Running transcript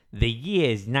The year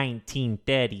is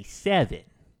 1937.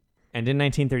 And in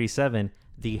 1937,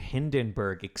 the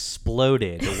Hindenburg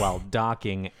exploded while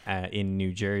docking in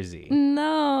New Jersey.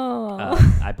 No.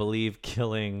 I believe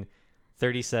killing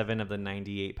 37 of the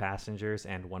 98 passengers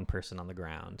and one person on the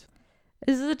ground.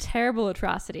 This is a terrible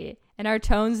atrocity, and our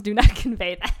tones do not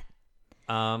convey that.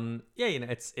 Yeah,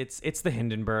 it's the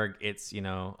Hindenburg. It's,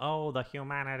 the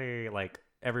humanity. Like,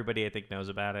 everybody I think knows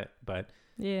about it, but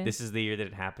Yeah. this is the year that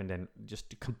it happened and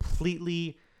just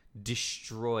completely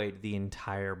destroyed the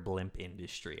entire blimp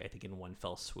industry, I think, in one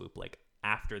fell swoop. Like,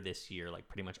 after this year, like,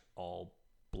 pretty much all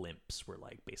blimps were,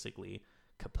 like, basically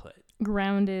kaput.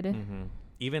 Grounded. Mm-hmm.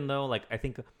 Even though, like, I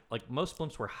think, like, most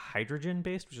blimps were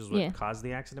hydrogen-based, which is what caused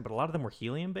the accident, but a lot of them were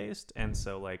helium-based, and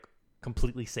so, like,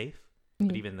 completely safe. Yeah.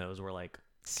 But even those were, like,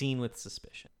 seen with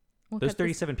suspicion. We'll Those cut this-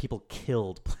 37 people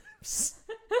killed blimps.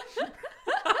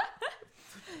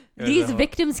 These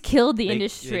victims killed the They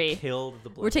industry. killed the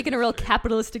blimp We're taking a real industry.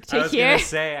 capitalistic I take was here. gonna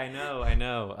say, I know.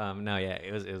 No, yeah,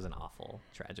 it was an awful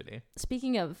tragedy.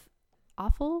 Speaking of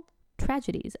awful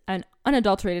tragedies and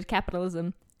unadulterated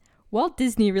capitalism, Walt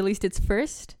Disney released its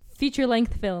first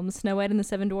feature-length film, Snow White and the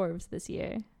Seven Dwarfs, this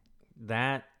year.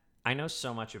 That I know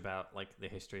so much about, like, the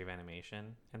history of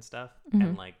animation and stuff, Mm-hmm.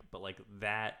 and but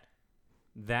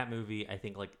that movie, I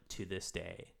think, like, to this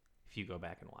day, if you go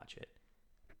back and watch it,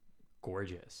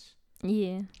 gorgeous.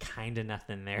 Yeah. Kind of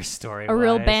nothing there story. A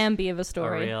real Bambi of a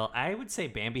story. I would say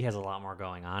Bambi has a lot more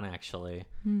going on, actually.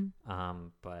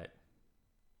 But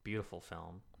beautiful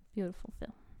film. Beautiful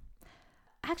film.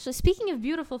 Actually, speaking of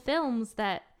beautiful films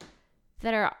that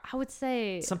are, I would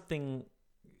say, Something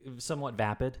somewhat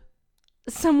vapid.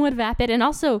 somewhat vapid and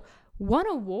also won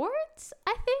awards,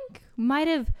 I think. Might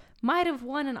have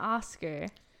won an Oscar.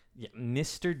 Yeah,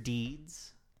 Mr.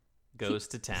 Deeds goes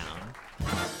to town.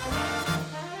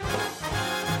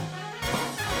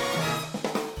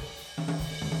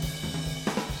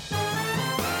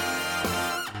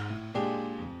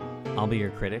 I'll be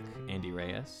your critic, Andy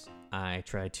Reyes. I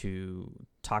try to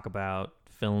talk about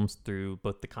films through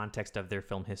both the context of their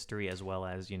film history as well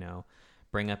as,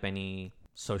 bring up any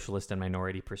socialist and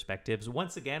minority perspectives.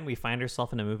 Once again, we find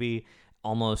ourselves in a movie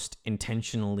almost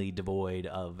intentionally devoid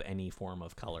of any form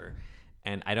of color.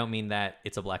 And I don't mean that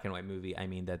it's a black and white movie. I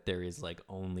mean that there is, like,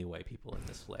 only white people in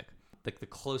this flick. Like, the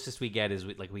closest we get is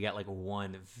we got like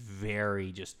one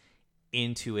very just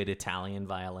into it Italian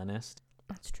violinist.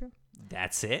 That's true.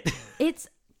 That's it. It's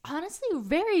honestly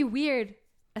very weird.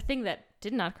 A thing that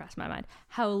did not cross my mind.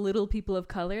 How little people of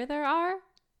color there are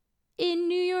in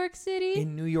New York City.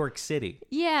 In New York City.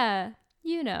 Yeah,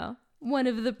 one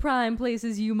of the prime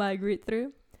places you migrate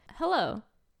through. Hello,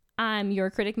 I'm your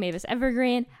critic, Mavis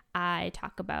Evergreen. I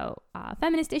talk about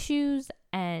feminist issues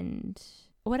and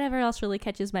whatever else really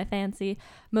catches my fancy.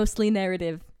 Mostly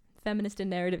feminist and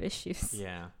narrative issues.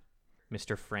 Yeah.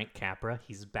 Mr. Frank Capra,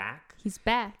 he's back. He's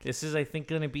back. This is, I think,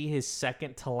 going to be his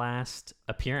second to last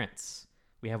appearance.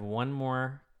 We have one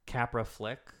more Capra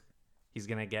flick. He's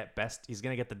gonna get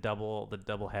the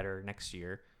double header next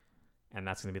year, and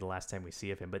that's gonna be the last time we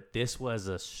see of him. But this was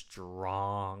a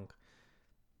strong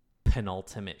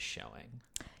penultimate showing.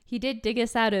 He did dig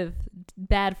us out of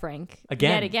Bad Frank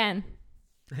Again.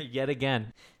 Yet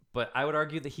again. But I would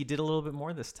argue that he did a little bit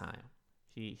more this time.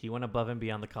 He went above and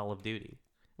beyond the call of duty.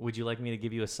 Would you like me to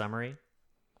give you a summary?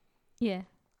 Yeah.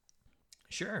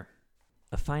 Sure.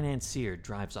 A financier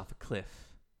drives off a cliff,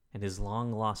 and his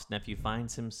long-lost nephew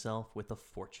finds himself with a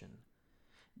fortune.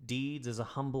 Deeds is a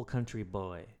humble country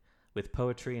boy, with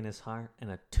poetry in his heart and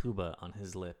a tuba on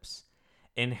his lips.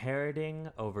 Inheriting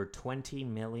over $20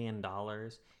 million,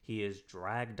 he is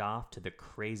dragged off to the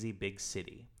crazy big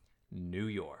city, New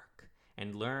York,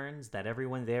 and learns that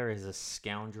everyone there is a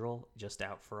scoundrel just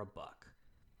out for a buck.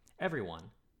 Everyone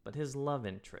but his love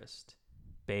interest,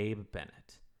 Babe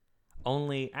Bennett.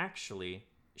 Only, actually,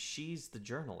 she's the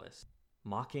journalist,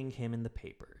 mocking him in the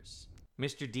papers.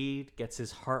 Mr. Deed gets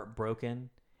his heart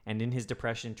broken, and in his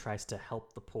depression tries to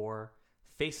help the poor,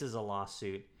 faces a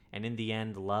lawsuit, and in the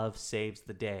end, love saves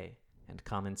the day, and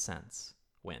common sense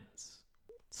wins.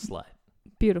 Slut.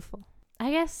 Beautiful. I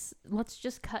guess let's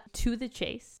just cut to the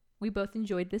chase. We both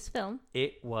enjoyed this film.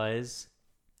 It was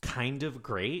kind of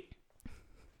great.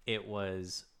 It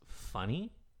was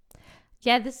funny.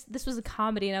 Yeah, this was a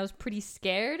comedy, and I was pretty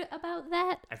scared about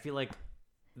that. I feel like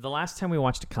the last time we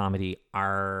watched a comedy,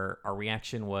 our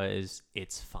reaction was,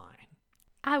 it's fine.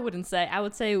 I wouldn't say. I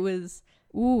would say it was,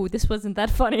 ooh, this wasn't that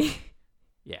funny.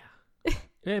 Yeah.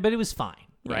 Yeah, but it was fine,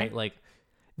 right? Yeah. Like,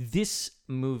 this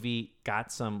movie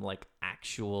got some, like,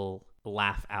 actual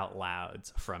laugh out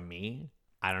louds from me.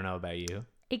 I don't know about you.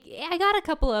 I got a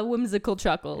couple of whimsical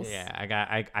chuckles.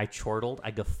 Yeah, I chortled,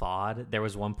 I guffawed. There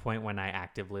was one point when I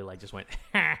actively like just went,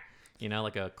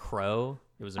 like a crow.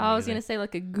 It was amazing. I was gonna say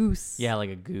like a goose. Yeah, like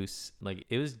a goose. Like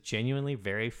it was genuinely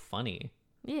very funny.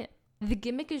 Yeah. The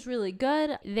gimmick is really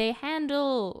good. They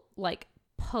handle like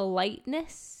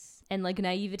politeness and like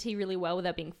naivety really well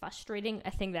without being frustrating. I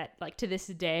think that like to this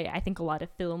day, I think a lot of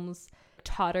films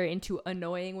totter into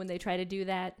annoying when they try to do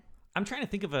that. I'm trying to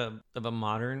think of a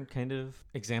modern kind of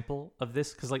example of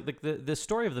this, because like the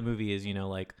story of the movie is,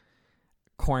 like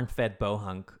corn-fed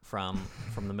bohunk from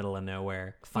the middle of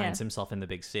nowhere finds himself in the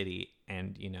big city,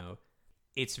 and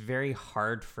it's very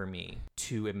hard for me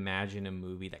to imagine a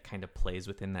movie that kind of plays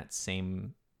within that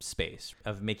same space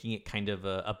of making it kind of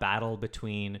a battle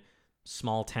between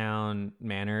small town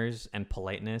manners and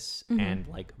politeness and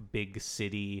like big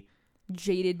city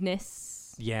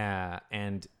jadedness. Yeah,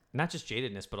 and not just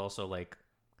jadedness, but also like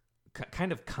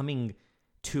kind of coming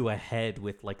to a head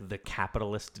with like the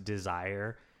capitalist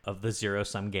desire of the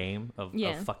zero-sum game of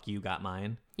fuck you, got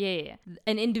mine. Yeah.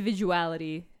 An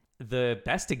individuality. The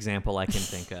best example I can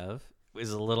think of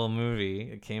is a little movie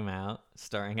that came out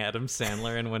starring Adam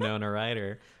Sandler and Winona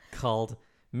Ryder called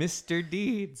Mr.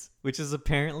 Deeds, which is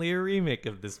apparently a remake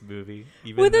of this movie.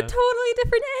 With a totally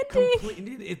different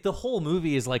ending. The whole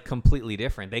movie is like completely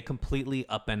different. They completely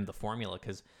upend the formula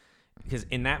because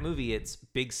in that movie, it's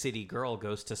big city girl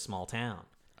goes to small town.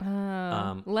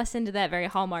 Less into that very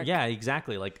Hallmark. Yeah,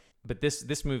 exactly. Like, but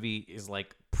this movie is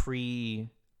like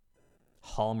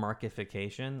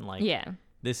pre-Hallmarkification. Like,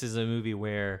 this is a movie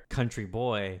where country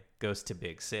boy goes to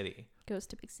big city.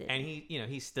 And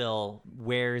he still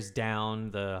wears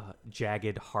down the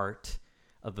jagged heart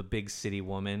of a big city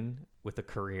woman with a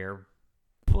career.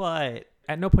 But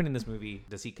at no point in this movie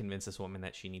does he convince this woman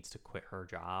that she needs to quit her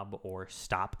job or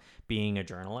stop being a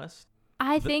journalist.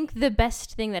 I think the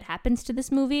best thing that happens to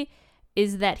this movie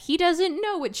is that he doesn't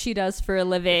know what she does for a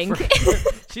living.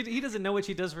 He doesn't know what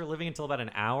she does for a living until about an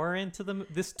hour into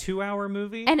this 2-hour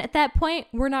movie. And at that point,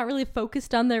 we're not really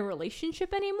focused on their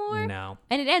relationship anymore. No.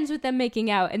 And it ends with them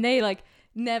making out, and they like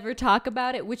never talk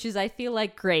about it, which is, I feel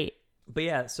like, great. But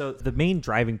yeah, so the main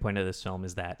driving point of this film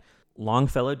is that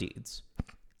Longfellow Deeds,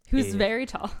 who's very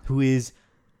tall, who is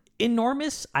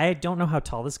enormous. I don't know how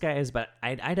tall this guy is, but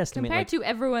I'd estimate compared to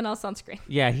everyone else on screen.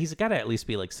 Yeah, he's got to at least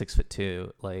be like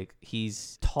 6'2". Like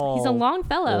he's tall. He's a long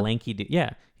fellow, lanky dude.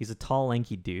 Yeah, he's a tall,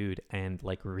 lanky dude, and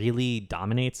like really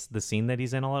dominates the scene that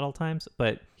he's in at all times.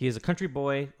 But he is a country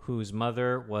boy whose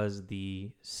mother was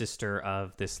the sister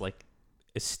of this like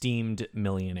esteemed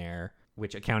millionaire,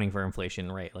 which accounting for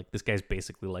inflation, right? Like this guy's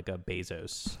basically like a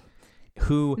Bezos.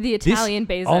 The Italian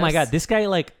Bezos. Oh my God, this guy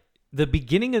like. The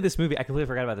beginning of this movie, I completely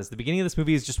forgot about this. The beginning of this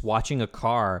movie is just watching a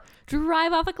car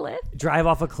drive off a cliff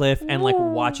and like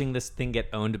watching this thing get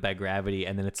owned by gravity.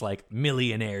 And then it's like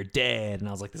millionaire dead. And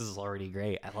I was like, this is already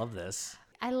great. I love this.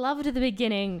 I loved the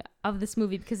beginning of this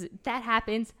movie because that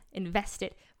happens, invest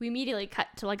it. We immediately cut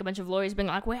to like a bunch of lawyers being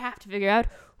like, we have to figure out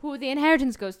who the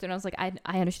inheritance goes to. And I was like, I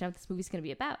understand what this movie's going to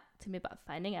be about. It's going to be about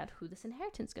finding out who this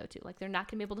inheritance go to. Like, they're not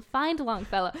going to be able to find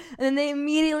Longfellow. And then they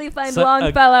immediately find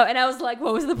Longfellow. And I was like,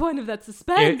 what was the point of that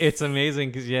suspense? It's amazing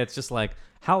because, it's just like,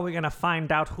 how are we going to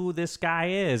find out who this guy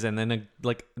is? And then,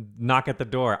 like, knock at the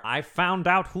door. I found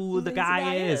out who the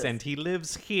guy is, and he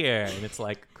lives here. And it's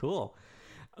like, cool.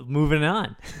 Moving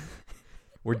on.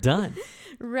 We're done.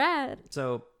 Rad.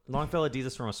 So Longfellow Deeds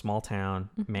is from a small town,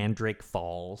 Mandrake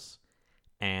Falls,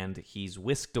 and he's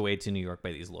whisked away to New York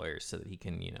by these lawyers so that he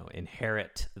can,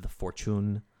 inherit the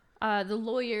fortune. The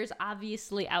lawyers,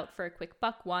 obviously out for a quick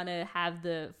buck, want to have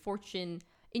the fortune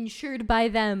insured by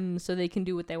them so they can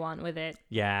do what they want with it.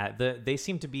 Yeah, they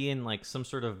seem to be in like some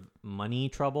sort of money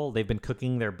trouble. They've been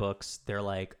cooking their books. They're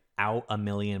like out $1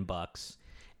 million.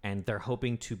 And they're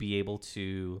hoping to be able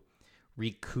to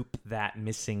recoup that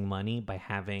missing money by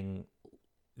having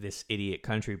this idiot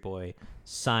country boy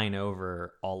sign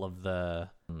over all of the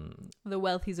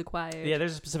wealth he's acquired. Yeah,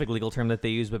 there's a specific legal term that they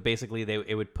use, but basically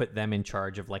it would put them in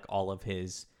charge of like all of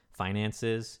his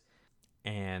finances,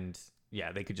 and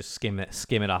they could just skim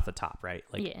it off the top, right?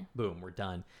 Like, boom, we're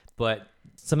done. But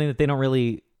something that they don't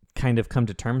really kind of come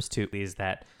to terms to is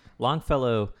that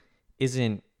Longfellow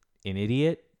isn't an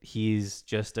idiot. He's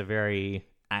just a very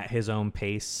at his own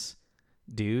pace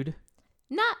dude.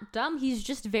 Not dumb. He's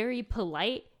just very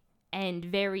polite and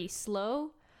very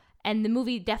slow. And the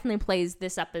movie definitely plays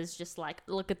this up as just like,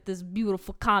 look at this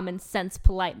beautiful, common sense,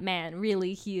 polite man.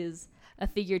 Really, he is a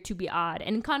figure to be odd.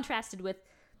 And contrasted with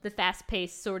the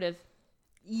fast-paced sort of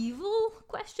evil ?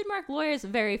 Lawyer is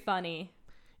very funny.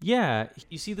 Yeah,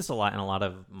 you see this a lot in a lot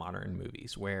of modern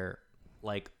movies where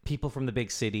like people from the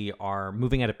big city are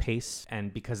moving at a pace,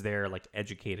 and because they're like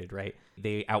educated, right,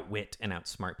 they outwit and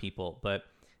outsmart people. But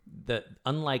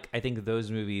unlike I think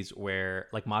those movies where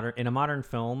like in a modern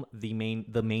film, the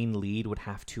main lead would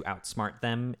have to outsmart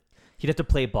them. He'd have to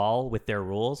play ball with their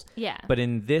rules. Yeah. But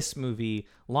in this movie,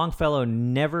 Longfellow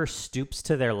never stoops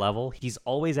to their level. He's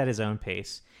always at his own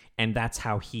pace. And that's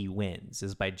how he wins,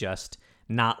 is by just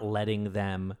not letting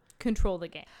them control the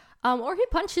game. Or he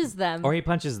punches them.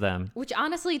 Which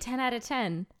honestly, 10 out of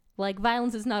 10. Like,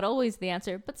 violence is not always the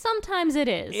answer, but sometimes it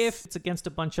is. If it's against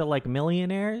a bunch of like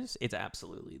millionaires, it's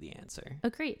absolutely the answer.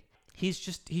 Agreed. He's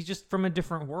just from a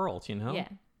different world, you know? Yeah.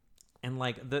 And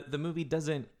like the movie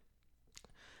doesn't...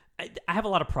 I have a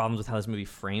lot of problems with how this movie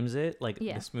frames it. Like,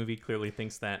 This movie clearly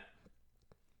thinks that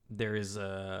there is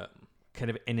a kind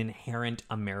of an inherent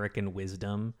American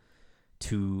wisdom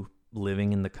to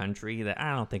living in the country that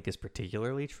I don't think is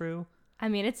particularly true. I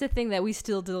mean, it's a thing that we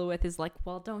still deal with, is like,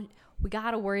 well, we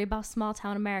got to worry about small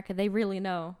town America. They really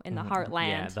know in the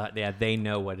heartland. Yeah, they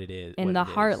know what it is. In the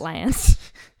heartlands.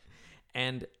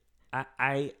 And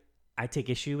I take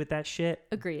issue with that shit.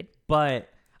 Agreed. But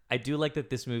I do like that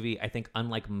this movie, I think,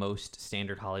 unlike most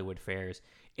standard Hollywood fares,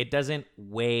 it doesn't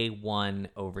weigh one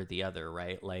over the other,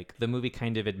 right? Like, the movie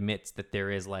kind of admits that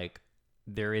there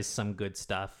is some good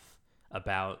stuff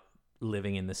about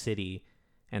living in the city,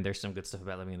 and there's some good stuff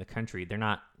about living in the country. They're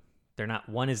not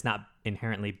one is not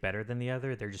inherently better than the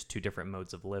other. They're just two different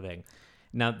modes of living.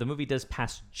 Now, the movie does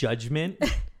pass judgment.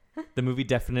 The movie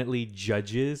definitely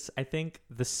judges, I think,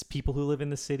 the people who live in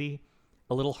the city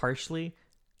a little harshly.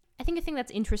 I think a thing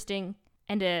that's interesting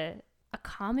and a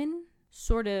common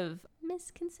sort of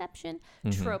misconception,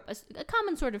 trope, a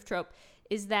common sort of trope,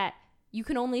 is that you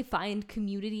can only find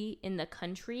community in the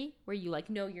country where you like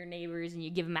know your neighbors and you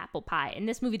give them apple pie. And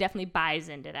this movie definitely buys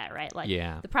into that, right? Like,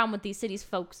 the problem with these cities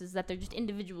folks is that they're just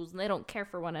individuals and they don't care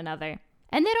for one another.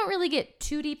 And they don't really get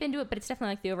too deep into it, but it's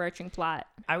definitely like the overarching plot.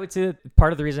 I would say that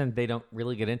part of the reason they don't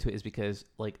really get into it is because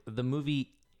like the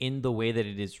movie, in the way that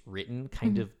it is written,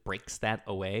 kind of breaks that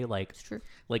away. Like, it's true.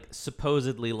 Like,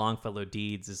 supposedly Longfellow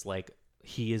Deeds is like,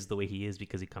 he is the way he is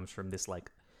because he comes from this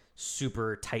like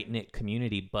super tight-knit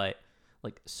community, but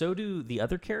like so do the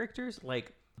other characters.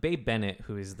 Like Babe Bennett,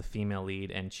 who is the female lead,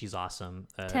 and she's awesome.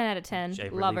 10 out of 10.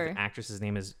 Love her. The actress's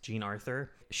name is Jean Arthur.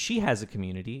 She has a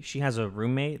community. She has a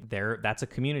roommate there. That's a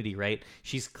community, right?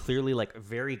 She's clearly like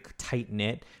very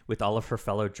tight-knit with all of her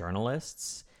fellow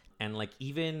journalists. And like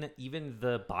even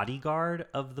the bodyguard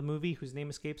of the movie, whose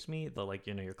name escapes me, the like,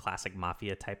 you know, your classic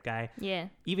mafia type guy. Yeah.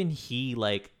 Even he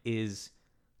like is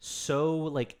so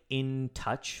like in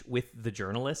touch with the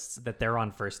journalists that they're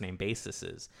on first name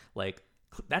bases. Like,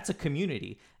 that's a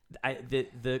community.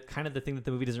 The kind of the thing that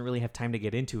the movie doesn't really have time to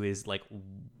get into is like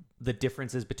the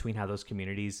differences between how those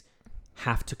communities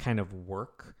have to kind of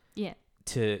work. Yeah.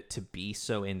 To be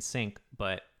so in sync,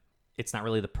 but it's not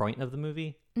really the point of the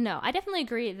movie. No, I definitely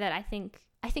agree that I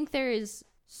think there is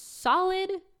solid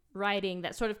writing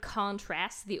that sort of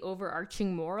contrasts the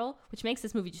overarching moral, which makes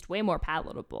this movie just way more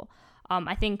palatable.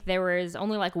 I think there was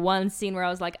only like one scene where I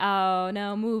was like, oh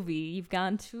no, movie, you've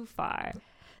gone too far.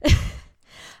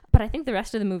 But I think the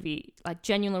rest of the movie like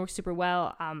genuinely works super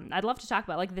well. I'd love to talk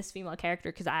about like this female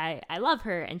character because I love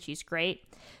her and she's great.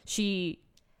 She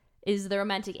is the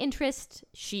romantic interest.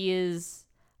 She is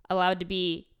allowed to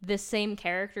be the same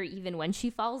character even when she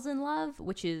falls in love,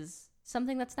 which is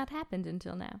something that's not happened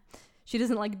until now. She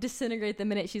doesn't like disintegrate the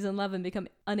minute she's in love and become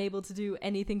unable to do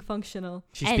anything functional.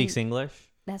 She speaks English.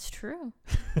 That's true.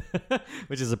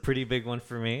 Which is a pretty big one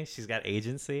for me. She's got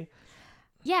agency.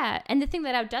 Yeah, and the thing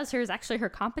that outdoes her is actually her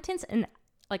competence and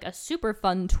like a super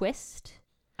fun twist.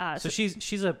 So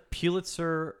she's a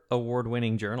Pulitzer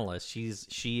award-winning journalist.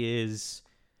 She is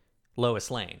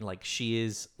Lois Lane. Like, she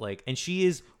is like, and she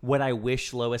is what I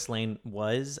wish Lois Lane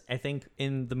was, I think,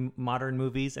 in the modern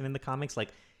movies and in the comics. Like,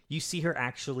 you see her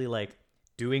actually like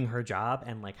doing her job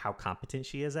and like how competent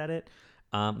she is at it.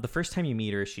 The first time you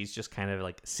meet her, she's just kind of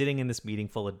like sitting in this meeting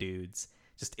full of dudes,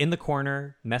 just in the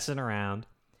corner, messing around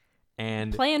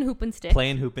and playing hoop and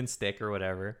stick or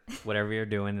whatever you're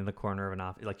doing in the corner of an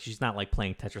office. Like, she's not like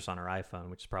playing Tetris on her iPhone,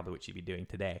 which is probably what she'd be doing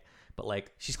today, but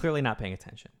like, she's clearly not paying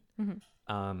attention.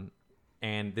 Mm-hmm.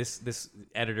 And this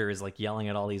editor is like yelling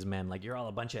at all these men, like, you're all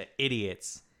a bunch of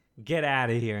idiots. Get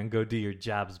out of here and go do your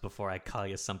jobs before I call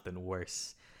you something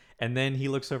worse. And then he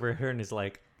looks over at her and is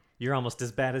like, you're almost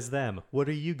as bad as them. What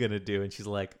are you going to do? And she's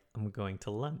like, I'm going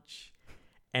to lunch.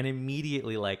 And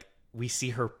immediately, like, we see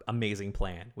her amazing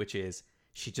plan, which is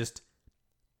she just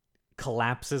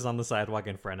collapses on the sidewalk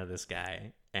in front of this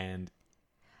guy. And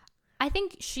I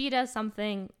think she does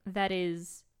something that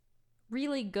is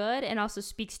really good and also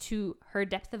speaks to her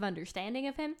depth of understanding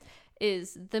of him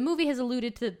is the movie has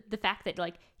alluded to the fact that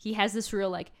like he has this real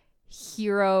like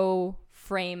hero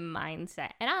frame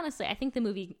mindset. And honestly, I think the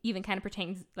movie even kind of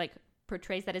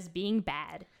portrays that as being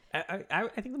bad. I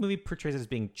think the movie portrays it as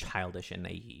being childish and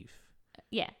naive.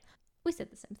 Yeah, we said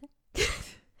the same thing.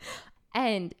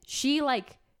 And she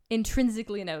like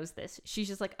intrinsically knows this. She's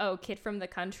just like, oh, kid from the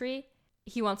country,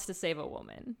 he wants to save a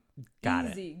woman.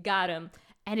 Easy, got him.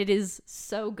 And it is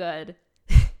so good.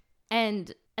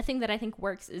 And a thing that I think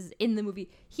works is in the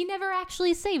movie, he never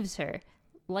actually saves her.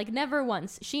 Like, never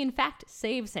once. She, in fact,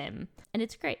 saves him. And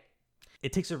it's great.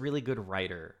 It takes a really good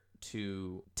writer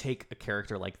to take a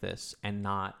character like this and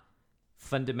not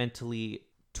fundamentally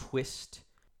twist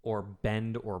or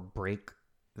bend or break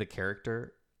the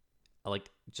character.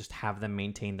 Like, just have them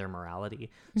maintain their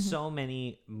morality. Mm-hmm. So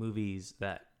many movies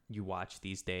that you watch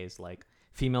these days, like,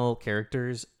 female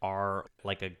characters are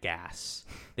like a gas.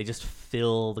 They just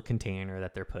fill the container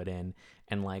that they're put in.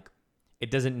 And, like, it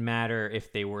doesn't matter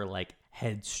if they were, like,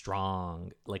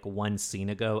 headstrong, like, one scene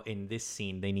ago. In this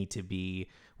scene, they need to be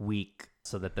weak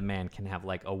so that the man can have,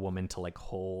 like, a woman to, like,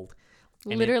 hold.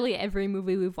 And literally every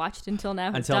movie we've watched until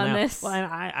now has done this. Well, and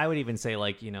I would even say,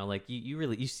 like, you know, like, you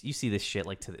really you see this shit,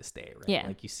 like, to this day, right? Yeah.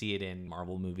 Like, you see it in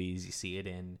Marvel movies. You see it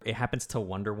it happens to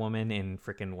Wonder Woman in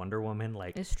freaking Wonder Woman.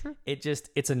 Like, it's true.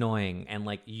 It's annoying. And,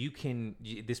 like,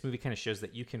 this movie kind of shows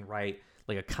that you can write,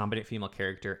 like, a competent female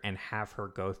character and have her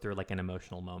go through, like, an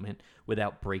emotional moment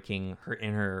without breaking her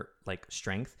inner, like,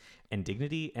 strength and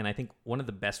dignity. And I think one of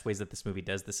the best ways that this movie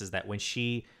does this is that when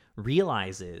she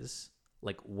realizes,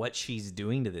 like, what she's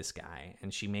doing to this guy,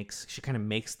 and she kind of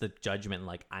makes the judgment,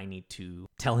 like, I need to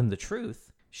tell him the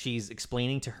truth. She's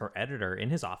explaining to her editor in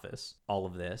his office all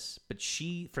of this, but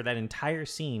she, for that entire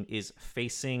scene, is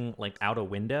facing, like, out a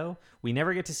window. We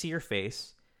never get to see her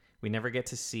face. We never get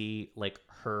to see, like,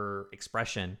 her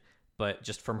expression, but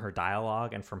just from her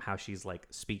dialogue and from how she's, like,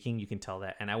 speaking, you can tell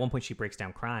that. And at one point she breaks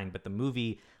down crying, but the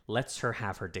movie lets her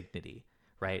have her dignity,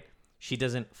 right? She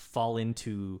doesn't fall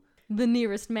into the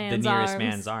nearest man's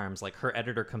arms. Like, her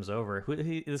editor comes over.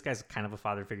 This guy's kind of a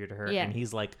father figure to her, yeah. And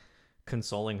he's, like,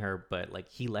 consoling her, but, like,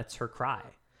 he lets her cry,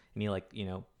 and he, like, you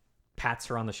know, pats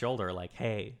her on the shoulder, like,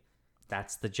 hey,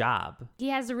 that's the job. He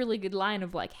has a really good line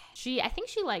of, like, I think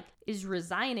she like is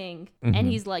resigning, mm-hmm. and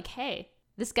he's like, hey,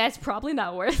 this guy's probably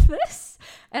not worth this.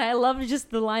 And I love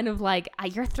just the line of, like,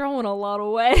 you're throwing a lot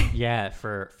away. Yeah,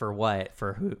 for what?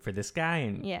 For who? For this guy?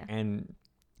 And yeah. And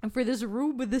for this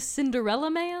rube with this Cinderella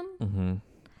man. Mm-hmm. And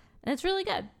it's really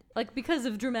good. Like, because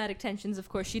of dramatic tensions, of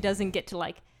course, she doesn't get to,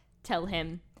 like, tell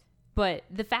him. But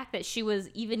the fact that she was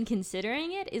even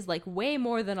considering it is, like, way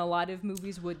more than a lot of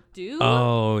movies would do.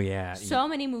 Oh, yeah. So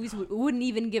many movies wouldn't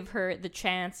even give her the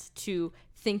chance to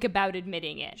think about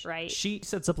admitting it, right? She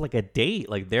sets up, like, a date.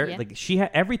 Like, like,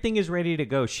 everything is ready to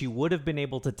go. She would have been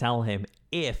able to tell him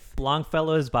if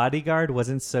Longfellow's bodyguard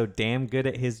wasn't so damn good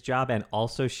at his job, and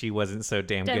also she wasn't so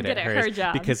damn good at her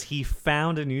job. Because he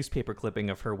found a newspaper clipping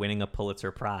of her winning a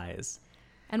Pulitzer Prize.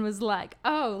 And was like,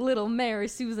 oh, little Mary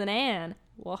Susan Ann.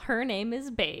 Well, her name is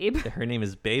Babe. Her name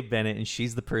is Babe Bennett, and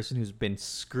she's the person who's been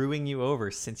screwing you over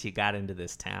since you got into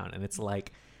this town. And it's,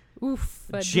 like, oof,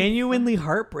 genuinely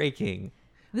heartbreaking.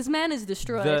 This man is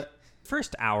destroyed. The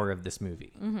first hour of this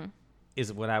movie mm-hmm.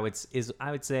 is what I would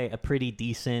say a pretty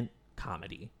decent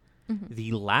comedy. Mm-hmm.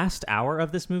 The last hour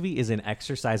of this movie is an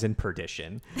exercise in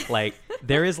perdition. Like,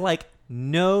 there is, like,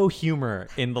 no humor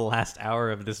in the last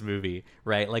hour of this movie,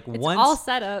 right? Like, it's all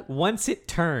set up. Once it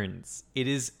turns, it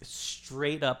is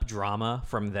straight up drama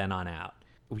from then on out.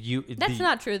 That's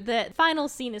not true. The final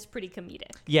scene is pretty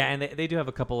comedic. Yeah, and they do have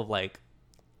a couple of, like,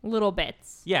 little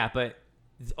bits. Yeah, but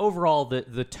overall,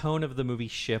 the tone of the movie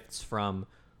shifts from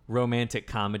romantic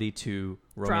comedy to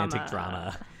romantic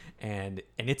drama. And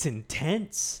it's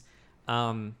intense.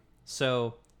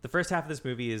 So the first half of this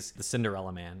movie is the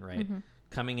Cinderella man, right? Mm-hmm.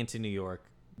 Coming into New York,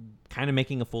 kind of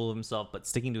making a fool of himself, but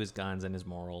sticking to his guns and his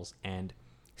morals, and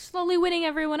slowly winning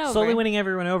everyone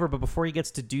over. But before he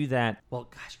gets to do that, well,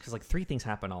 gosh, because, like, three things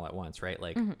happen all at once, right?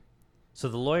 Like, mm-hmm. So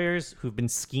the lawyers who've been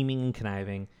scheming and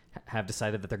conniving have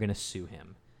decided that they're going to sue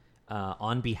him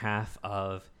on behalf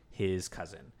of his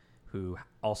cousin, who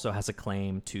also has a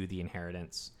claim to the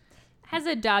inheritance. Has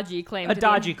a dodgy claim. A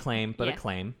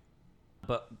claim.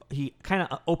 But he kind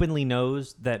of openly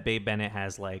knows that Babe Bennett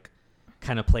has, like,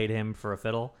 kind of played him for a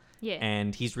fiddle. Yeah.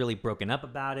 And he's really broken up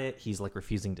about it. He's, like,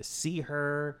 refusing to see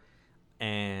her.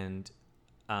 And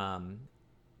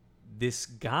this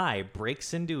guy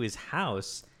breaks into his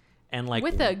house and, like,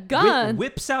 with a gun,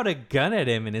 whips out a gun at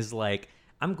him and is like,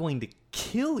 I'm going to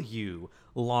kill you,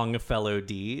 Longfellow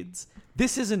Deeds.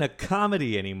 This isn't a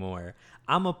comedy anymore.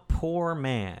 I'm a poor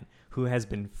man who has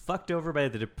been fucked over by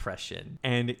the depression,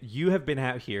 and you have been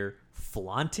out here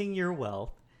flaunting your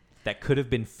wealth that could have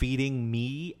been feeding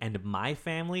me and my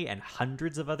family and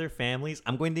hundreds of other families.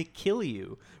 I'm going to kill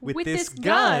you with this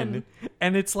gun.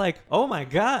 And it's like, oh my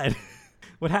God,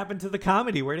 what happened to the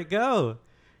comedy? Where'd it go?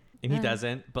 And he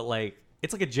doesn't, but like,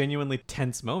 it's like a genuinely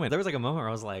tense moment. There was like a moment where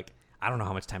I was like, I don't know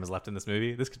how much time is left in this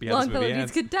movie. This could be how this movie Longfellow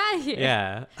ends. Deeds could die here.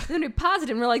 Yeah. Then we paused it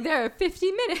and we're like, there are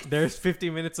 50 minutes. There's 50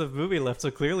 minutes of movie left,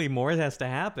 so clearly more has to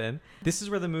happen. This is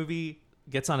where the movie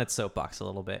gets on its soapbox a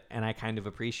little bit, and I kind of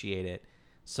appreciate it.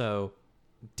 So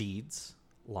Deeds,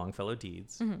 Longfellow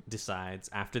Deeds, decides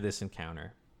after this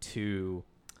encounter to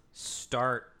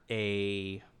start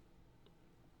a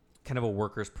kind of a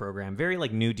workers program, very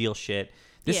like New Deal shit.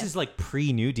 This is like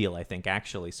pre-New Deal, I think,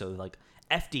 actually. So like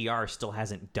FDR still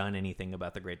hasn't done anything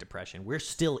about the Great Depression. We're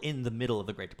still in the middle of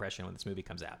the Great Depression when this movie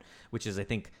comes out, which is, I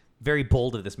think, very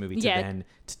bold of this movie to then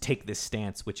to take this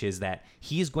stance, which is that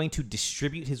he is going to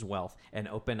distribute his wealth and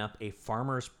open up a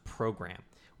farmer's program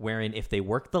wherein if they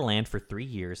work the land for 3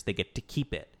 years, they get to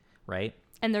keep it, right?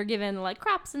 And they're given like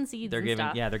crops and seeds and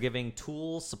stuff. Yeah, they're giving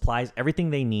tools, supplies, everything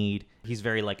they need. He's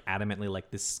very like adamantly like,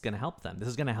 this is going to help them. This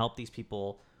is going to help these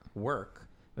people work.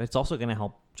 But it's also going to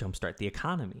help jumpstart the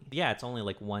economy. Yeah, it's only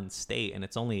like one state, and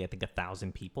it's only, I think,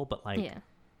 1,000 people. But like,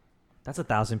 that's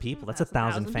 1,000 people. That's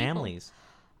 1,000 families.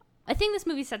 I think this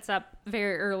movie sets up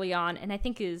very early on, and I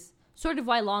think is sort of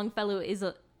why Longfellow is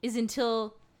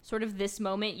until sort of this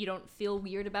moment you don't feel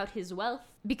weird about his wealth,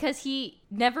 because he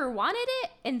never wanted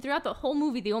it, and throughout the whole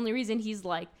movie the only reason he's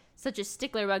like such a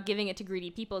stickler about giving it to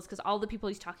greedy people is because all the people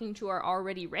he's talking to are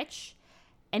already rich.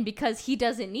 And because he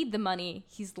doesn't need the money,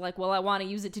 he's like, well, I want to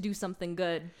use it to do something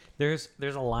good. There's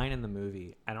a line in the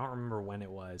movie. I don't remember when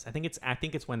it was. I think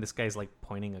it's when this guy's like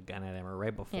pointing a gun at him, or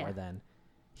right before then.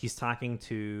 He's talking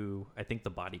to, I think, the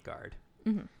bodyguard.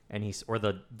 And or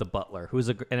the butler, who's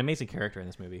an amazing character in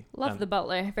this movie. Love the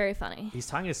butler. Very funny. He's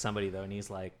talking to somebody, though, and he's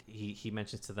like, he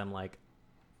mentions to them, like,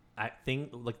 I think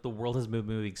like the world has moved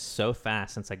moving so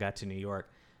fast since I got to New York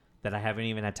that I haven't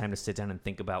even had time to sit down and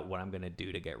think about what I'm going to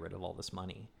do to get rid of all this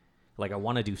money. Like, I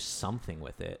want to do something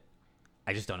with it.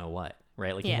 I just don't know what,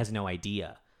 right? Like, he has no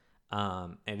idea.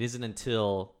 And it isn't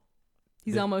until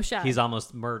he's almost shot. He's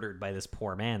almost murdered by this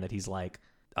poor man that he's like,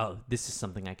 oh, this is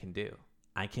something I can do.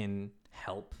 I can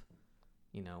help,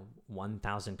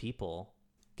 1,000 people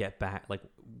get back, like,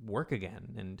 work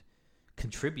again and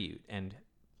contribute and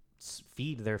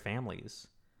feed their families.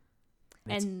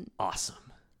 And it's awesome.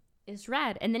 Is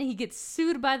rad. And then he gets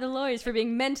sued by the lawyers for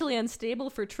being mentally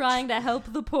unstable for trying to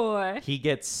help the poor. He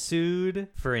gets sued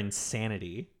for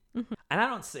insanity. And I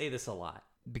don't say this a lot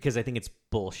because I think it's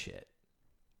bullshit.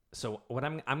 So what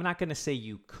I'm not going to say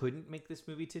you couldn't make this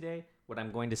movie today. What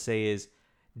I'm going to say is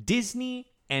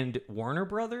Disney and Warner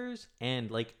Brothers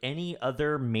and like any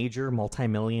other major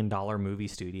multi-million-dollar movie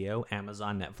studio,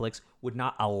 Amazon, Netflix, would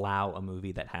not allow a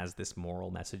movie that has this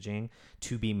moral messaging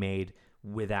to be made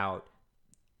without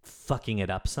fucking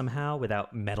it up somehow,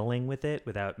 without meddling with it,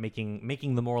 without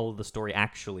making the moral of the story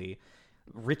actually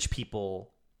rich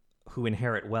people who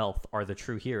inherit wealth are the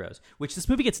true heroes, which this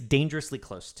movie gets dangerously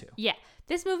close to. Yeah,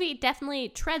 this movie definitely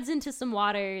treads into some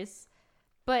waters,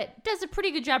 but does a pretty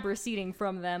good job receding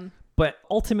from them. But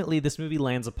ultimately, this movie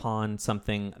lands upon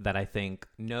something that I think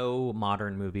no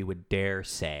modern movie would dare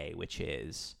say, which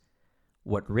is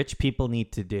what rich people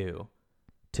need to do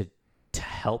to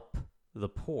help the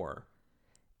poor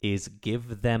is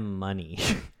give them money.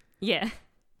 Yeah.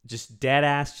 Just dead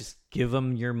ass, just give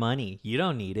them your money. You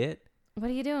don't need it. What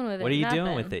are you doing with it? What are you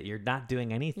doing with it? You're not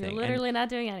doing anything. You're literally not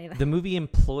doing anything. The movie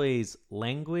employs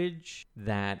language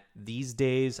that these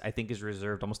days I think is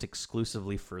reserved almost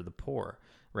exclusively for the poor,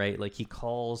 right? Like he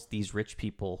calls these rich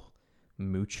people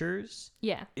moochers.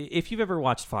 Yeah. If you've ever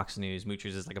watched Fox News,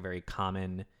 moochers is like a very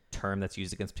common term that's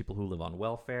used against people who live on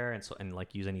welfare and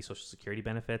like use any social security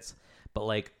benefits. But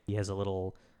like he has a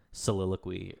little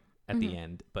soliloquy at the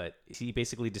end, but he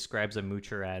basically describes a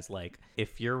moocher as like,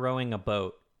 if you're rowing a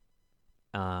boat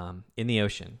in the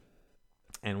ocean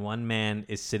and one man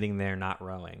is sitting there not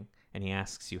rowing and he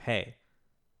asks you, hey,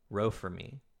 row for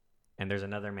me, and there's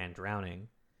another man drowning,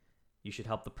 you should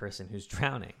help the person who's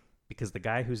drowning because the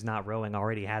guy who's not rowing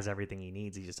already has everything he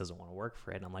needs. He just doesn't want to work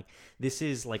for it. And I'm like, this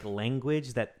is like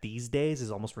language that these days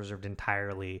is almost reserved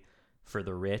entirely for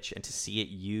the rich, and to see it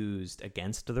used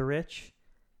against the rich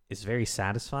is very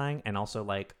satisfying and also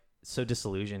like so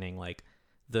disillusioning. Like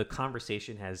the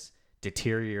conversation has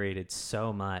deteriorated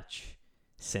so much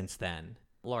since then,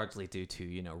 largely due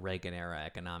to, Reagan era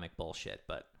economic bullshit.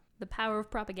 But the power of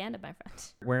propaganda, my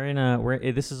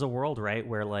friend. This is a world, right,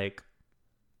 where like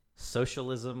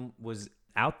socialism was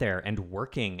out there and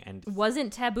working and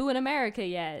Wasn't taboo in America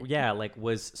yet. yeah, like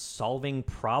was solving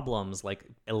problems, like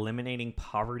eliminating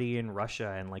poverty in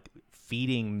Russia and like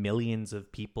feeding millions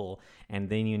of people. And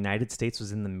then the United States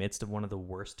was in the midst of one of the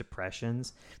worst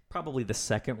depressions, probably the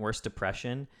second worst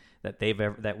depression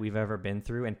that we've ever been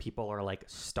through, and people are like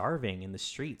starving in the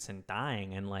streets and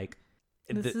dying, and like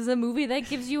This is a movie that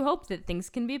gives you hope that things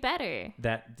can be better.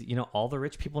 that, you know, all the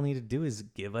rich people need to do is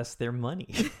give us their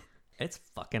money. It's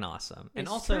fucking awesome. And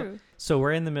It's also, true. so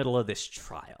we're in the middle of this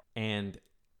trial, and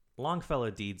Longfellow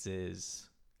Deeds is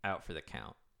out for the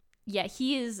count. Yeah,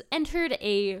 he has entered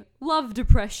a love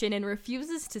depression and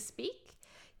refuses to speak.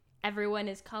 Everyone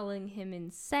is calling him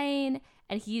insane,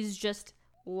 and he's just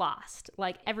lost.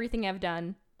 Like, everything I've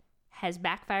done has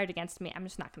backfired against me. I'm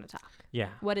just not going to talk. Yeah.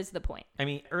 What is the point? I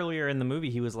mean, earlier in the movie,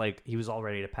 he was all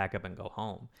ready to pack up and go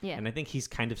home. Yeah. And I think he's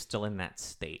kind of still in that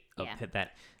state of Yeah.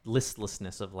 that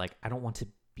listlessness of like, I don't want to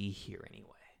be here anyway.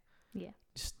 Yeah.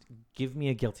 Just give me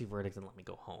a guilty verdict and let me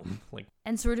go home. Like,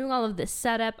 And so we're doing all of this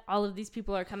setup. All of these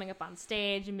people are coming up on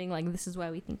stage and being like, this is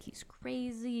why we think he's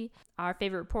crazy. Our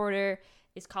favorite reporter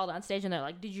is called on stage and they're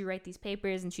like, did you write these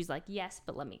papers? And she's like, yes,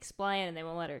 but let me explain. And they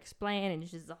won't let her explain. And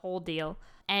it's just a whole deal.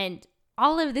 And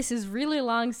all of this is really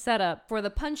long setup for the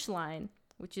punchline,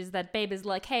 which is that Babe is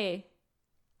like, hey,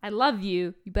 I love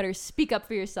you. You better speak up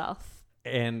for yourself.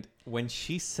 and when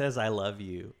she says I love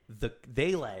you, the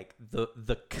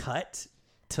cut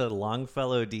to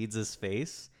Longfellow Deeds'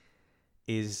 face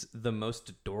is the most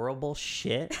adorable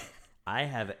shit I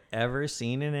have ever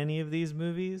seen in any of these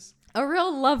movies. A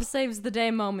real love saves the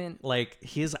day moment. Like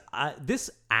this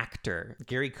actor,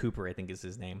 Gary Cooper, I think is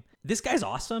his name. This guy's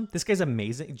awesome. This guy's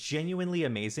amazing, genuinely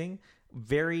amazing.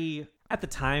 Very, at the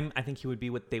time, I think he would be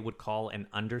what they would call an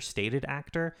understated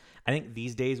actor. I think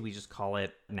these days we just call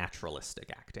it naturalistic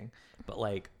acting. But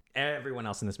like everyone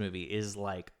else in this movie is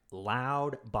like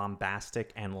loud,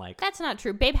 bombastic, and like That's not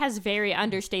true. Babe has very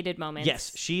understated moments.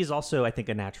 yes, she's also I think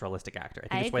a naturalistic actor. I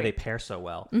think I that's why agree. they pair so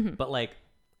well. Mhm. But like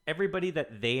everybody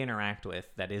that they interact with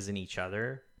that isn't each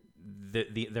other,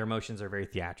 their emotions are very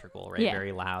theatrical, right? Yeah.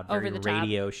 Very loud, Over very the top.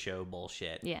 radio show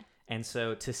bullshit. Yeah. And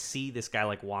so to see this guy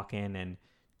like walk in and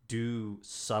do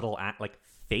subtle like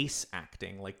face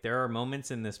acting, like there are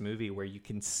moments in this movie where you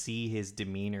can see his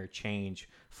demeanor change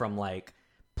from like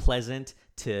pleasant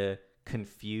to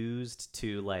confused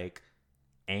to like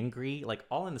angry, like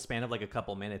all in the span of like a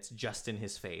couple minutes, just in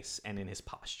his face and in his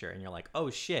posture. And you're like, oh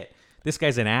shit, this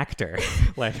guy's an actor.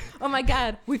 Like, Oh my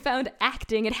God, we found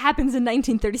acting. It happens in we've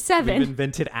 1937.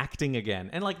 invented acting again.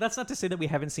 And like, that's not to say that we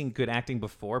haven't seen good acting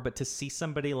before, but to see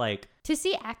somebody like, To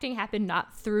see acting happen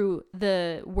not through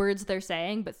the words they're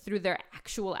saying, but through their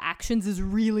actual actions is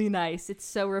really nice. It's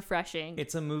so refreshing.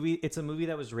 it's a movie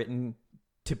that was written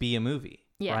to be a movie,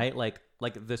 Yeah. right? Like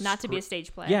the not to be a script-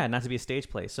 stage play. Yeah, not to be a stage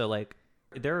play. So like,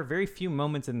 there are very few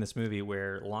moments in this movie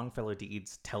where Longfellow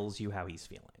Deeds tells you how he's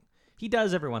feeling. He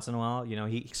does every once in a while, you know,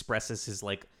 he expresses his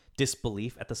like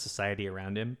disbelief at the society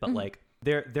around him, but like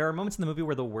there are moments in the movie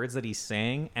where the words that he's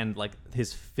saying and like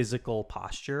his physical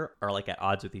posture are like at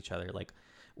odds with each other. Like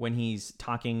when he's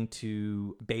talking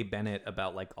to Babe Bennett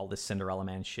about like all this Cinderella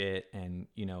Man shit, and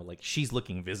you know, like she's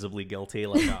looking visibly guilty,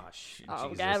 like gosh, Oh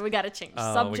Jesus. God, we gotta change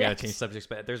Oh, subject. we gotta change subjects.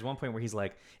 But there's one point where he's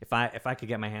like, if I could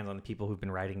get my hands on the people who've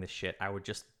been writing this shit, I would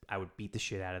beat the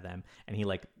shit out of them. And he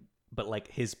like, but like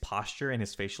his posture and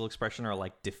his facial expression are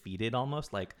like defeated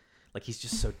almost, like he's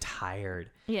just so tired.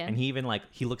 Yeah. And he even like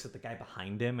he looks at the guy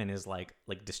behind him and is like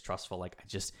distrustful. Like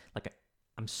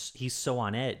he's so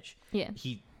on edge. Yeah.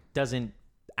 He doesn't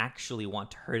actually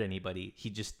want to hurt anybody. He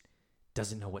just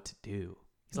doesn't know what to do.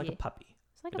 He's like Yeah. a puppy,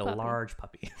 It's like like a a puppy. large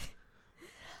puppy.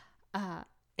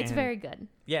 It's And- very good.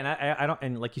 Yeah, and I don't,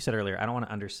 and like you said earlier, I don't want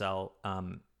to undersell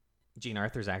Jean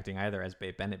Arthur's acting either as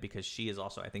Babe Bennett, because she is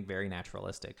also, I think, very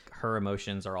naturalistic. Her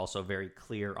emotions are also very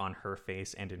clear on her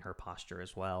face and in her posture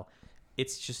as well.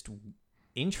 It's just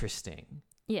interesting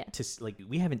Yeah. to like,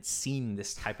 we haven't seen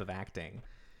this type of acting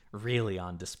really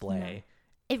on display.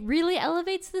 It really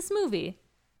elevates this movie.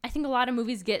 I think a lot of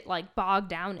movies get like bogged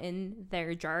down in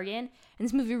their jargon, and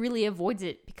this movie really avoids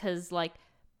it because like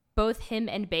both him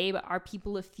and Babe are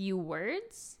people of few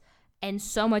words and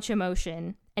so much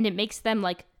emotion, and it makes them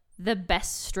like the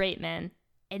best straight men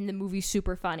in the movie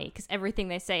super funny because everything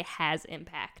they say has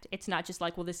impact. It's not just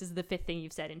like, well, this is the fifth thing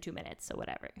you've said in 2 minutes, so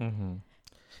whatever. Mm-hmm.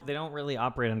 They don't really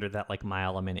operate under that like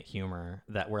mile a minute humor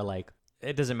that we're like,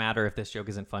 it doesn't matter if this joke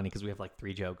isn't funny because we have like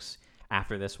 3 jokes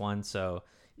after this one, so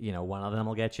you know, one of them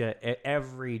will get you.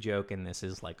 Every joke in this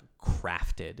is like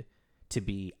crafted to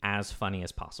be as funny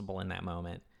as possible in that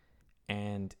moment,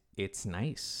 and it's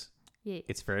nice. Yeah.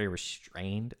 It's very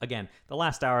restrained. Again, the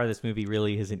last hour of this movie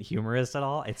really isn't humorous at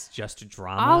all. It's just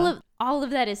drama. All of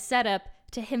that is set up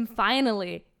to him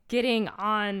finally getting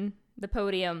on the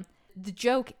podium. The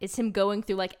joke is him going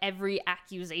through like every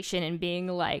accusation and being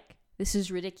like, this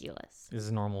is ridiculous. This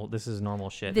is normal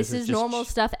shit. This is just normal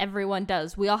stuff everyone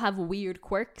does. We all have weird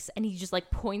quirks, and he just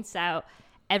like points out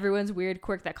everyone's weird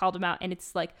quirk that called him out, and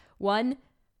it's like, one,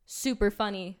 super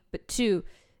funny, but two,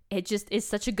 it just is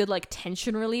such a good like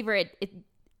tension reliever.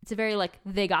 It's a very like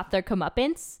they got their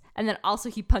comeuppance, and then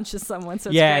also he punches someone. So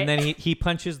it's great. and then he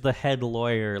punches the head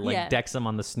lawyer, like Yeah. decks him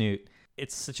on the snoot.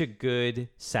 It's such a good,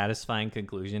 satisfying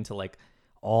conclusion to like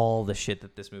all the shit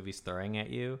that this movie's throwing at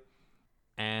you,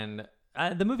 and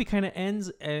the movie kind of ends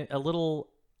a little.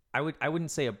 I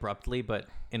wouldn't say abruptly, but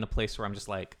in a place where I'm just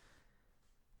like,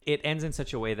 it ends in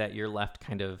such a way that you're left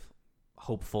kind of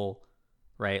hopeful,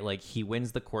 right? Like he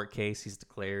wins the court case, he's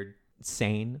declared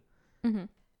sane. Mm-hmm.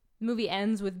 The movie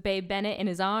ends with Babe Bennett in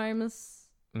his arms.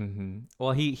 Mm-hmm.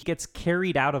 Well, he gets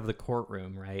carried out of the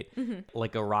courtroom, right? Mm-hmm.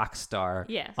 Like a rock star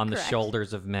Yes, on the correct.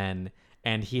 shoulders of men.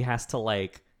 And he has to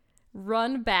like,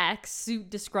 Run back, suit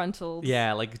disgruntled.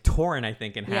 yeah, like torn, I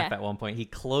think, in half Yeah. at one point. He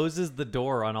closes the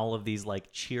door on all of these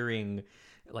like cheering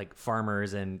like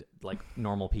farmers and like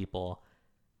normal people,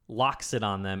 locks it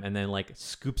on them, and then like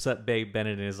scoops up Babe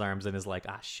Bennett in his arms and is like,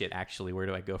 ah, shit, actually, where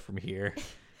do I go from here?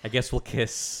 I guess we'll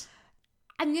kiss.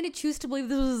 I'm going to choose to believe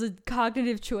this was a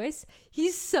cognitive choice.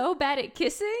 He's so bad at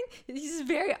kissing. He's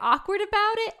very awkward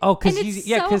about it. Oh, because and he's it's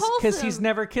yeah, so because he's wholesome.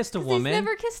 never kissed a 'Cause woman. He's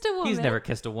never kissed a woman. He's never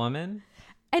kissed a woman.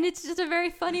 And it's just a very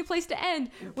funny place to end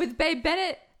with Babe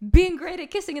Bennett being great at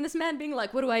kissing and this man being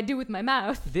like, what do I do with my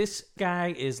mouth? This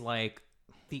guy is like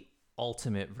the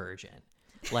ultimate virgin.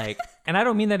 Like, and I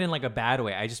don't mean that in like a bad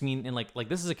way. I just mean in like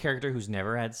this is a character who's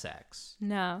never had sex,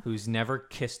 No. who's never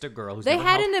kissed a girl. Who's They never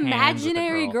had held an hands with a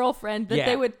imaginary girl. girlfriend that Yeah.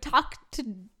 they would talk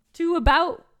to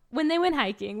about when they went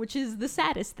hiking, which is the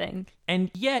saddest thing.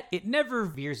 And yet it never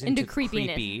veers into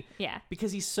creepiness. creepy. Yeah.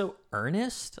 Because he's so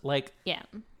earnest. Like, Yeah.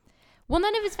 Well,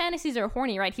 none of his fantasies are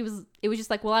horny, right? It was just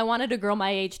like, well, I wanted a girl my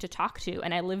age to talk to,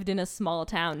 and I lived in a small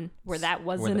town where that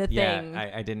wasn't a thing.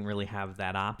 Yeah, I didn't really have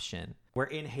that option. We're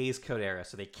in Hays Code era,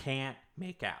 so they can't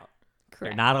make out. Correct.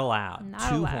 They're not allowed. Not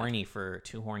too allowed. horny for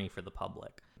the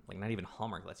public. Like not even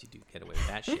Hallmark lets you get away with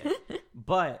that shit.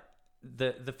 But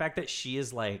the fact that she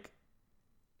is like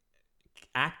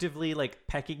actively like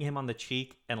pecking him on the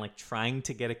cheek and like trying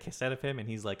to get a kiss out of him, and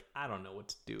he's like, I don't know what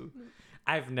to do.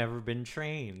 I've never been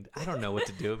trained. I don't know what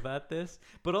to do about this.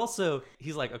 But also,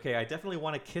 he's like, okay, I definitely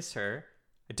want to kiss her.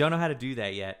 I don't know how to do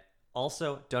that yet.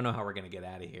 Also, don't know how we're going to get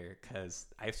out of here because,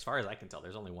 as far as I can tell,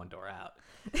 there's only one door out.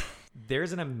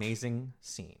 There's an amazing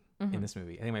scene in this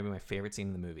movie. I think it might be my favorite scene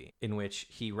in the movie, in which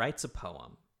he writes a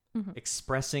poem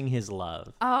expressing his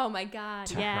love. Oh, my God.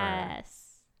 To her.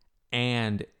 Yes.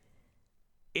 And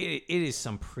it is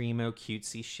some primo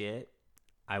cutesy shit.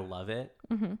 I love it.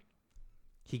 Mm-hmm.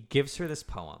 He gives her this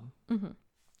poem. Mm-hmm.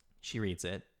 She reads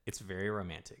it. It's very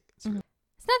romantic. It's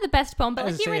It's not the best poem, but I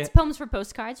like was he gonna writes say- poems for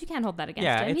postcards. You can't hold that against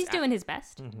Yeah, him. it's- He's doing his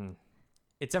best.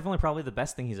 It's definitely probably the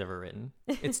best thing he's ever written.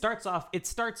 It starts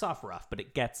off rough, but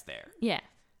it gets there. Yeah.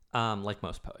 Like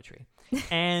most poetry.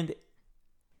 And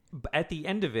at the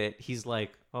end of it, he's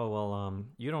like, "Oh well,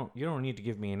 you don't need to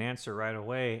give me an answer right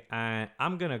away.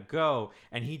 I'm gonna go."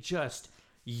 And he just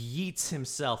yeets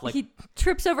himself like He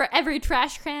trips over every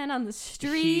trash can on the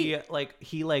street.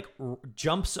 he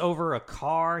jumps over a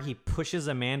car. He pushes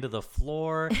a man to the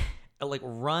floor. Like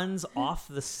runs off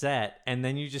the set, and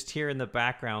then you just hear in the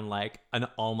background like an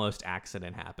almost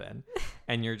accident happen,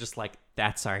 and you're just like,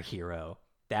 "That's our hero.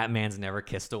 That man's never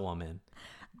kissed a woman."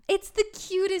 It's the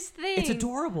cutest thing. It's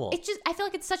adorable. It's just, I feel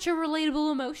like it's such a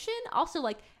relatable emotion. Also,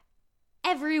 like,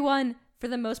 everyone, for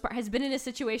the most part, has been in a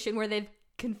situation where they've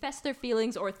confessed their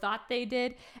feelings or thought they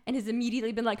did, and has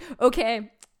immediately been like,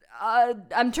 okay,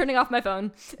 I'm turning off my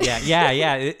phone. Yeah.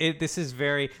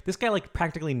 This guy like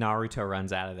practically Naruto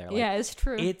runs out of there. Like, Yeah, it's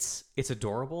true. It's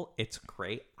adorable. It's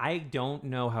great. I don't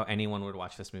know how anyone would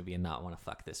watch this movie and not want to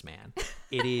fuck this man.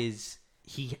 It is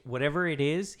whatever it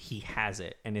is, he has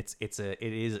it, and it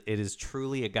is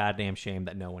truly a goddamn shame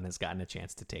that no one has gotten a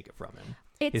chance to take it from him.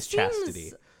 It His seems,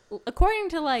 chastity. according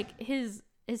to like his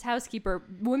housekeeper,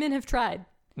 women have tried,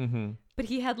 but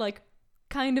he had like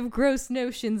kind of gross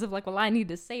notions of like, well, I need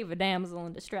to save a damsel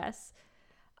in distress,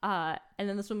 and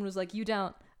then this woman was like, you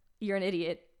don't, you're an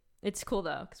idiot. It's cool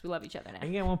though because we love each other I now.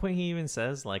 think at one point he even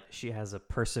says like she has a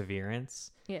perseverance,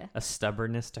 Yeah, a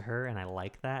stubbornness to her, and I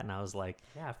like that. And I was like,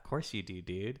 yeah, of course you do,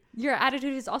 dude. your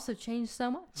attitude has also changed so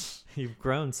much. You've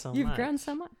grown so much. You've grown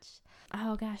so much.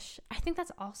 Oh gosh, I think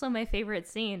that's also my favorite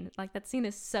scene. Like, that scene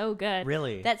is so good.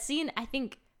 Really? That scene, I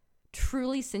think,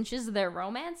 truly cinches their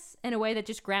romance in a way that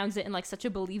just grounds it in like such a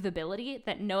believability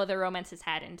that no other romance has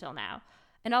had until now.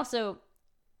 And also,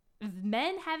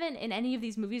 men haven't in any of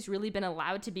these movies really been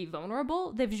allowed to be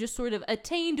vulnerable. They've just sort of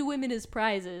attained women as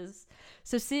prizes.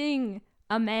 So seeing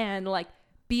a man like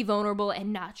be vulnerable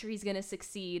and not sure he's gonna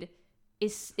succeed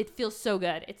it feels so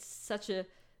good. It's such a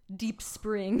deep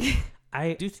spring.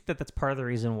 I do think that that's part of the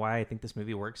reason why I think this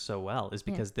movie works so well is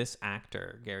because this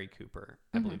actor, Gary Cooper,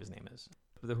 I believe his name is,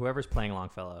 whoever's playing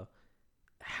Longfellow,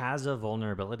 has a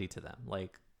vulnerability to them.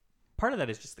 Like, part of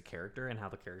that is just the character and how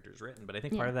the character is written, but I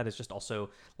think part of that is just also,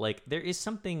 like, there is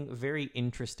something very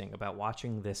interesting about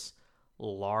watching this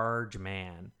large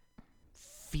man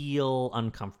feel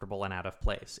uncomfortable and out of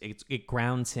place. It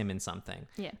grounds him in something.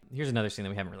 Yeah. Here's another scene that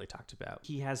we haven't really talked about.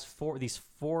 He has three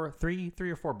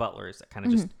or four butlers that kind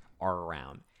of just are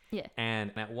around. Yeah.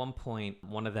 And at one point,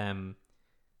 one of them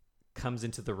comes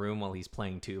into the room while he's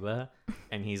playing tuba,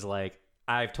 and he's like,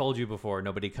 I've told you before,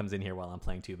 nobody comes in here while I'm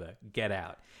playing tuba. Get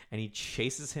out. And he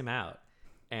chases him out.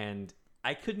 And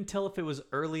I couldn't tell if it was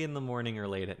early in the morning or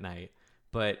late at night,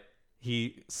 but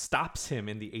he stops him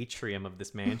in the atrium of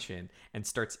this mansion and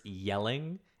starts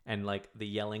yelling, and like the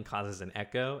yelling causes an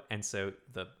echo, and so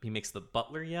he makes the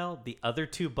butler yell. The other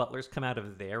two butlers come out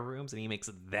of their rooms and he makes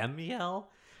them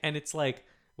yell, and it's like,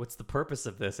 what's the purpose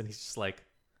of this? And he's just like,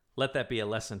 let that be a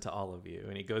lesson to all of you.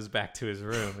 And he goes back to his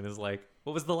room and is like,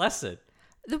 what was the lesson?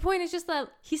 The point is just that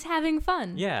he's having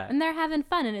fun. Yeah. And they're having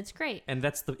fun, and it's great. And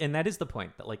that is the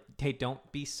point, that like, hey, don't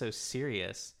be so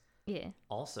serious. Yeah.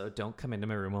 Also, don't come into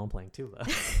my room while I'm playing tuba.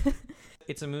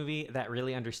 It's a movie that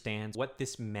really understands what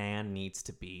this man needs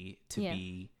to be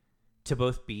to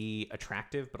both be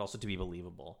attractive but also to be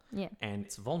believable. Yeah. And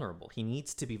it's vulnerable. He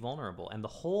needs to be vulnerable. And the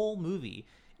whole movie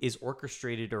is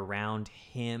orchestrated around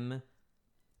him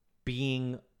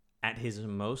being at his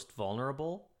most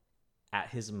vulnerable, at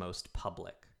his most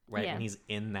public, right? Yeah. When he's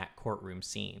in that courtroom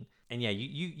scene. And yeah,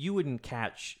 you wouldn't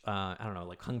catch, I don't know,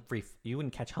 like you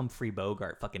wouldn't catch Humphrey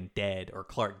Bogart fucking dead, or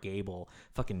Clark Gable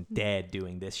fucking dead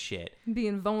doing this shit.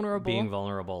 Being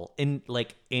vulnerable in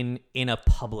a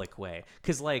public way.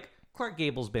 Because like Clark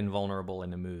Gable's been vulnerable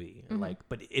in a movie, like,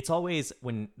 but it's always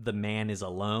when the man is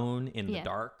alone in the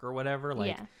dark or whatever,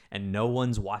 like, and no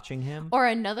one's watching him, or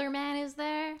another man is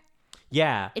there.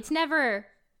 Yeah, it's never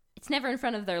in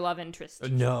front of their love interest.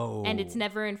 No, and it's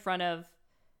never in front of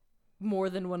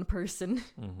more than one person.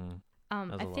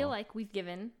 I feel like we've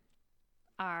given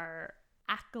our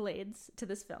accolades to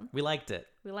this film. We liked it.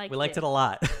 We liked it a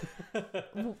lot.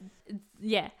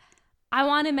 Yeah. I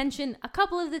want to mention a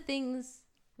couple of the things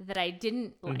that I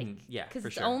didn't like. Yeah, because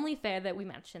it's sure. only fair that we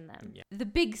mention them. Yeah. The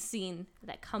big scene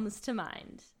that comes to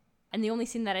mind, and the only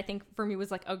scene that I think for me was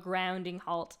like a grounding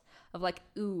halt of like,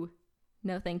 ooh,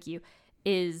 no thank you,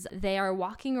 is they are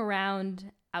walking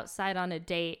around outside on a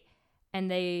date, and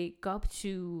they go up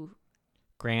to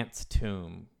Grant's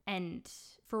tomb. And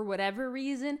for whatever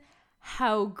reason,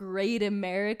 How Great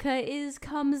America Is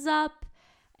comes up.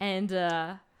 And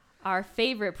our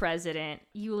favorite president,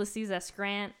 Ulysses S.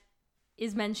 Grant,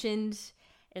 is mentioned.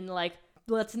 And like,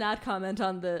 let's not comment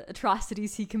on the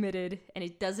atrocities he committed. And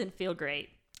it doesn't feel great.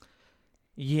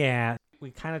 Yeah,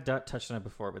 we kind of touched on it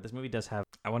before, but this movie does have,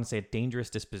 I want to say, a dangerous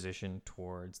disposition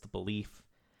towards the belief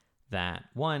that,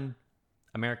 one,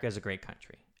 America is a great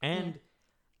country. And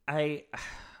I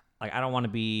don't want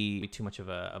to be too much of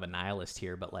a nihilist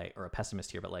here, but like, or a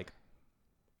pessimist here, but like,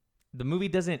 the movie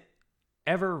doesn't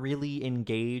ever really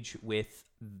engage with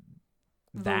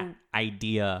that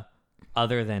idea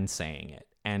other than saying it.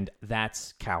 And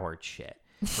that's coward shit,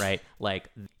 right? Like,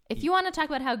 if you want to talk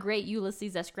about how great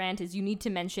Ulysses S. Grant is, you need to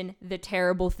mention the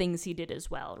terrible things he did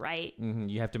as well, right? Mm-hmm.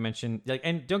 You have to mention, like,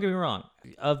 and don't get me wrong,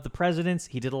 of the presidents,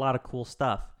 he did a lot of cool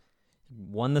stuff.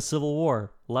 Won the Civil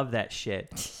War. Love that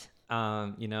shit.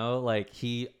 You know, like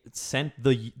he sent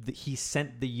the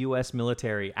U.S.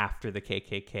 military after the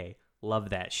KKK. Love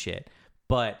that shit.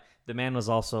 But the man was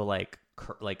also like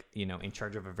you know, in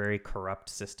charge of a very corrupt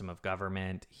system of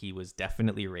government. He was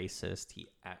definitely racist. He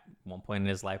at one point in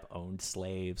his life owned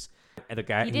slaves. And the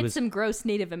guy he did some gross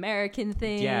Native American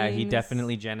things. Yeah, he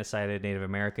definitely genocided Native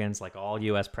Americans, like all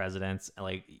U.S. presidents,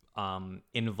 like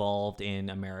involved in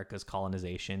America's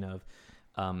colonization of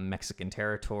Mexican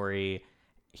territory.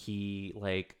 He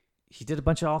did a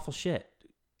bunch of awful shit.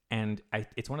 And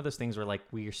it's one of those things where like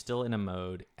we are still in a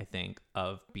mode, I think,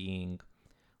 of being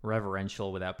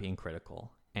reverential without being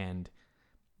critical. And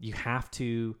you have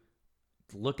to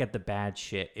look at the bad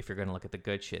shit if you're going to look at the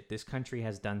good shit. This country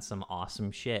has done some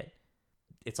awesome shit.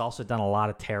 It's also done a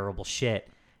lot of terrible shit.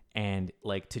 and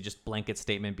like to just blanket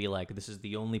statement be like, this is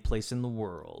the only place in the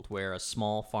world where a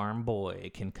small farm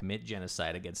boy can commit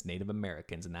genocide against Native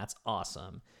Americans, and that's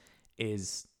awesome,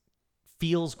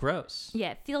 feels gross.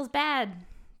 Yeah, it feels bad.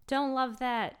 Don't love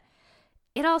that.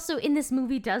 It also, in this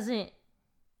movie, doesn't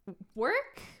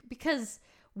work because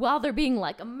while they're being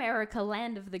like, America,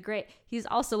 land of the great, he's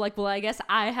also like, well, I guess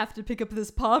I have to pick up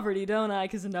this poverty, don't I?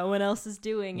 Because no one else is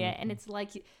doing it. And it's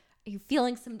like, are you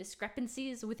feeling some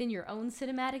discrepancies within your own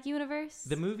cinematic universe?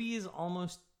 The movie is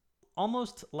almost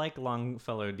like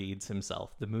Longfellow Deeds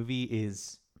himself. The movie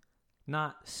is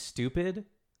not stupid,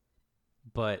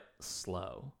 but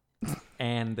slow.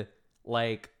 And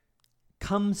like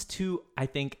comes to, I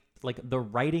think, like the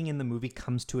writing in the movie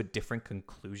comes to a different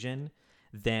conclusion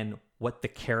than what the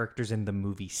characters in the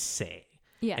movie say.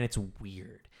 Yeah. And it's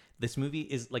weird. This movie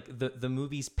is like the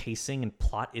movie's pacing and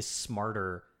plot is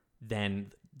smarter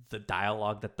than the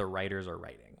dialogue that the writers are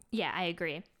writing. Yeah, I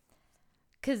agree.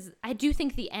 Because I do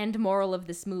think the end moral of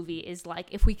this movie is like,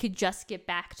 if we could just get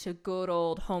back to good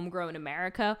old homegrown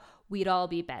America, we'd all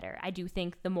be better. I do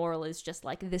think the moral is just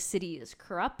like, the city is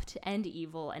corrupt and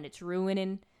evil and it's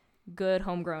ruining good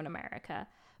homegrown America.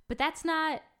 But that's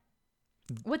not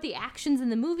what the actions in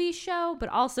the movie show, but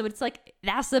also it's like,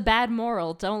 that's a bad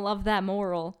moral. Don't love that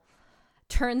moral.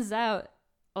 Turns out,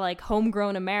 like,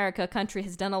 homegrown America country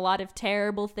has done a lot of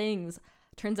terrible things.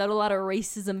 Turns out a lot of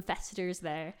racism festers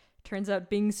there. Turns out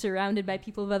being surrounded by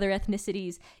people of other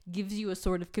ethnicities gives you a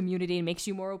sort of community and makes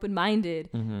you more open-minded.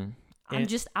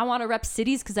 I want to rep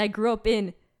cities because I grew up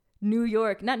in New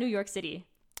York, not New York City,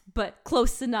 but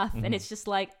close enough. And it's just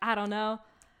like, I don't know.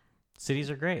 Cities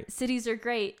are great. Cities are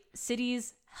great.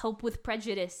 Cities help with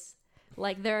prejudice.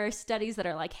 Like, there are studies that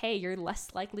are like, hey, you're less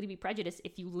likely to be prejudiced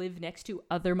if you live next to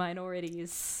other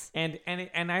minorities. And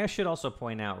I should also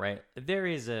point out, right, there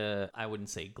is a, I wouldn't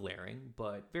say glaring,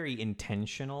 but very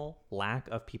intentional lack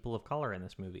of people of color in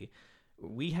this movie.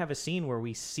 We have a scene where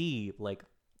we see, like,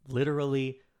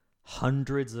 literally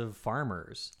hundreds of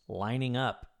farmers lining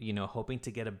up, you know, hoping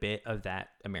to get a bit of that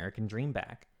American dream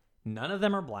back. None of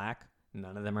them are black.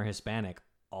 None of them are Hispanic.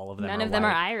 All of them none are of them white.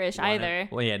 are Irish either.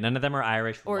 None of them are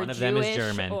Irish. Or one of Jewish, them is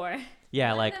German. Or yeah,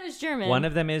 one like of them is German. One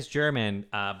of them is German.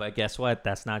 But guess what?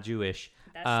 That's not Jewish.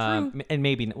 That's true. And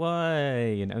maybe, well,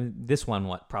 you know, this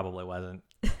one probably wasn't.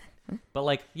 But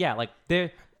like, yeah, like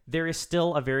there is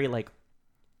still a very like.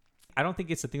 I don't think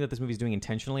it's the thing that this movie is doing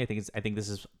intentionally. I think this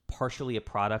is partially a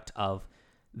product of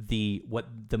what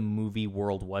the movie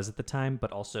world was at the time,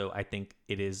 but also I think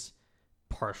it is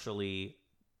partially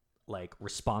like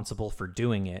responsible for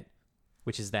doing it,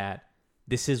 which is that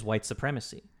this is white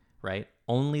supremacy, right?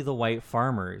 Only the white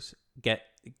farmers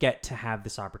get to have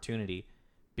this opportunity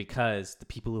because the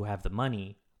people who have the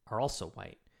money are also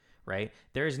white, right?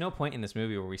 There is no point in this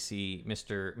movie where we see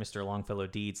Mr. Longfellow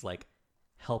Deeds like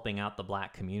helping out the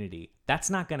black community. That's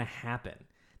not going to happen.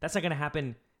 That's not going to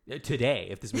happen today.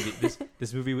 If this movie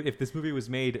if this movie was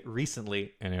made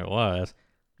recently, and it was,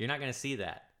 you're not going to see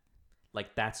that.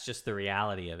 Like, that's just the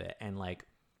reality of it. And like,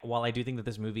 while I do think that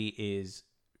this movie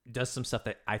does some stuff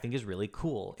that I think is really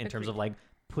cool in terms of like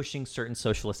pushing certain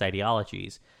socialist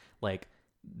ideologies, like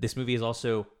this movie is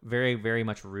also very, very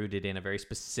much rooted in a very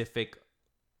specific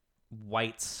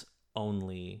whites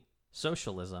only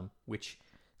socialism, which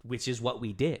is what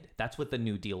we did. That's what the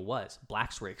New Deal was.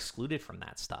 Blacks were excluded from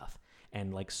that stuff.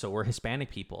 And like, so were Hispanic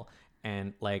people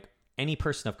and like any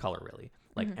person of color, really.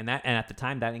 Like, and at the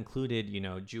time that included, you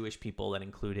know, Jewish people, that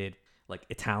included like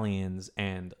Italians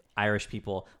and Irish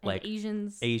people, and like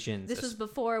Asians. This was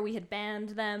before we had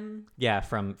banned them. Yeah,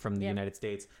 from the United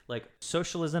States. Like,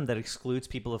 socialism that excludes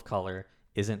people of color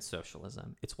isn't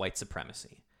socialism. It's white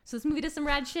supremacy. So this movie does some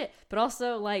rad shit, but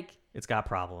also like it's got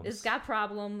problems.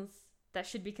 That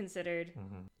should be considered.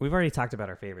 We've already talked about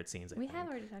our favorite scenes. We have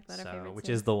already talked about our favorite which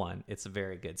scenes. is the one. It's a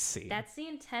very good scene. That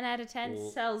scene, 10 out of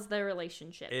 10, sells their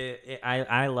relationship.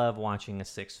 I love watching a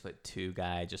 6'2"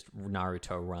 guy just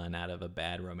Naruto run out of a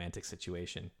bad romantic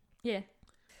situation. Yeah.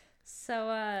 So,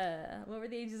 what were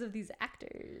the ages of these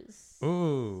actors?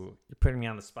 Ooh, you're putting me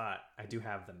on the spot. I do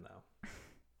have them, though.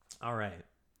 All right.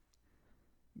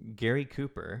 Gary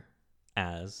Cooper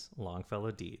as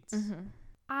Longfellow Deeds.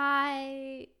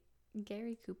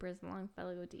 Gary Cooper's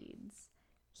Longfellow Deeds.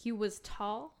 He was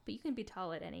tall, but you can be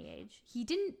tall at any age. He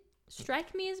didn't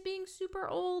strike me as being super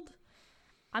old.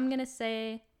 I'm going to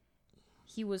say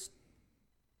he was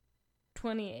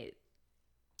 28.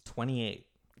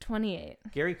 28.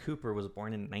 Gary Cooper was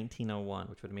born in 1901,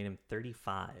 which would have made him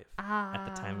 35 at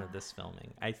the time of this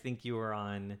filming. I think you were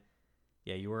on,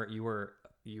 you were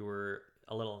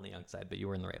a little on the young side, but you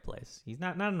were in the right place. He's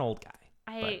not an old guy.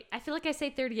 I feel like I say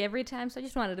 30 every time, so I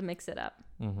just wanted to mix it up.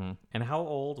 Mm-hmm. And how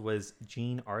old was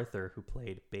Jean Arthur, who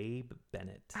played Babe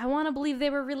Bennett? I want to believe they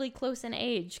were really close in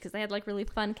age because they had like really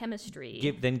fun chemistry.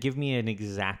 Give me an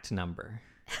exact number.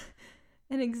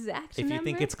 An exact number? If you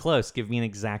think it's close, give me an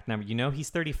exact number. You know he's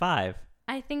 35.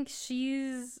 I think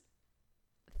she's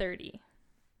 30.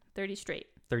 30 straight.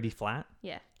 30 flat?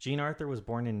 Yeah. Jean Arthur was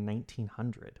born in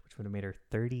 1900, which would have made her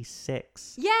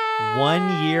 36. Yeah.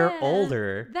 1 year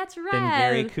older That's right. than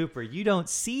Gary Cooper. You don't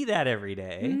see that every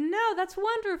day. No, that's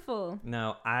wonderful.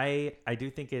 No, I do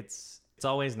think it's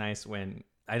always nice when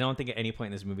I don't think at any point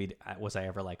in this movie was I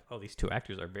ever like, oh, these two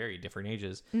actors are very different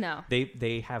ages. No.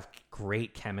 They have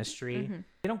great chemistry. Mm-hmm.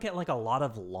 They don't get like a lot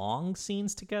of long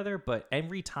scenes together, but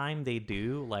every time they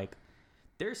do, like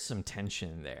there's some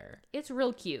tension there. It's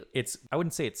real cute. I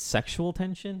wouldn't say it's sexual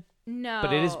tension, No.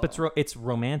 but it is. But it's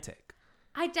romantic.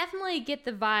 I definitely get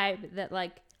the vibe that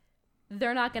like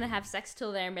they're not gonna have sex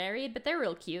till they're married, but they're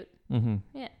real cute. Mm-hmm.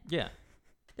 Yeah. Yeah.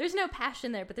 There's no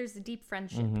passion there, but there's a deep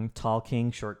friendship. Mm-hmm. Tall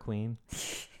king, short queen.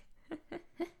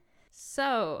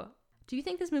 So, do you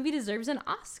think this movie deserves an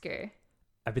Oscar?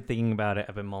 I've been thinking about it.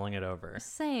 I've been mulling it over.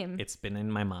 Same. It's been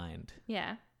in my mind.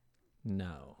 Yeah.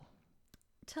 No.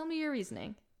 Tell me your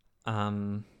reasoning. I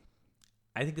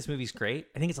think this movie's great.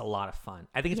 I think it's a lot of fun.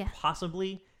 I think it's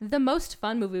possibly The most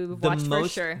fun movie we've watched for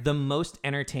sure. the most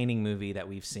entertaining movie that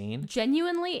we've seen.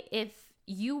 Genuinely, if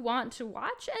you want to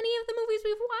watch any of the movies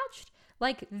we've watched,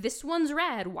 like this one's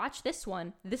rad, watch this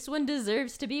one. This one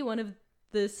deserves to be one of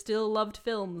the still loved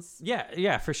films.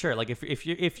 Yeah, for sure. Like if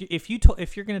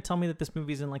you're gonna tell me that this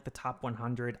movie's in like the top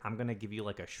 100, I'm gonna give you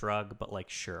like a shrug, but like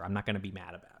sure, I'm not gonna be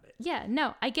mad about it. Yeah,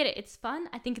 no, I get it. It's fun.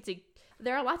 I think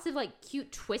there are lots of like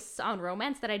cute twists on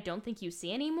romance that I don't think you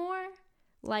see anymore.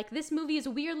 Like this movie is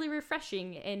weirdly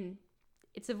refreshing in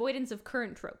its avoidance of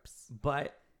current tropes.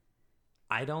 But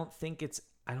I don't think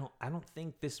I don't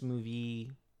think this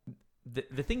movie.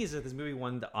 The thing is that this movie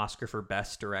won the Oscar for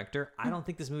Best Director. I don't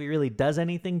think this movie really does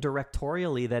anything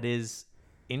directorially that is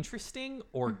interesting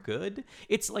or good.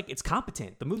 It's like it's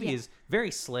competent. The movie is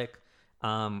very slick.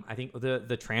 I think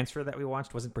the transfer that we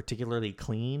watched wasn't particularly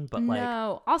clean, but like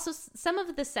no. Also, some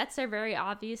of the sets are very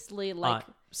obviously like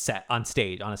set on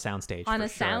stage on a soundstage. On a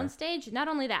soundstage. Not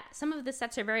only that, some of the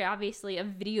sets are very obviously a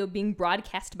video being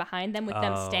broadcast behind them with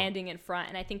them standing in front,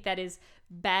 and I think that is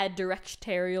bad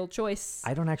directorial choice.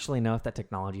 I don't actually know if that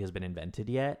technology has been invented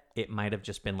yet. It might have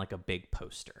just been like a big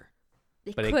poster.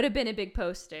 It could have been a big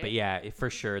poster. But yeah, for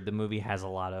sure, the movie has a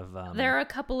lot of there are a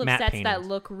couple of sets that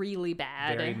look really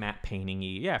bad. Very matte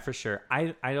painting-y. Yeah, for sure.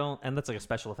 I don't, and that's like a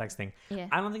special effects thing. Yeah.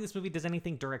 I don't think this movie does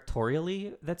anything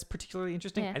directorially that's particularly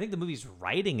interesting. Yeah. I think the movie's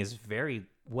writing is very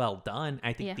well done.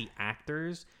 I think the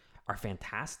actors are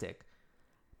fantastic.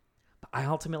 But I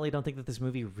ultimately don't think that this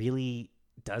movie really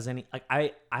does any like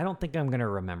I don't think I'm gonna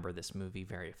remember this movie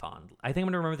very fondly. I think I'm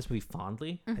gonna remember this movie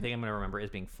fondly. I think I'm gonna remember it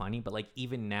as being funny, but like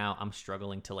even now I'm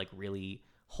struggling to like really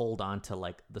hold on to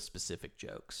like the specific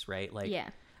jokes, right? Like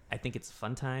I think it's a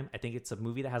fun time. I think it's a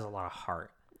movie that has a lot of heart.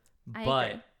 I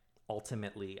agree.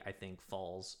 Ultimately I think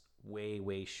falls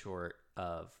way short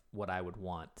of what I would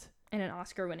want in an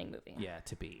Oscar-winning movie. Yeah,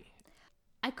 to be.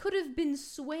 I could have been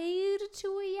swayed to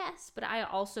a yes, but I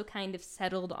also kind of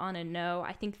settled on a no.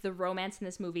 I think the romance in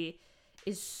this movie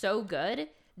is so good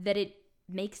that it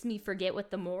makes me forget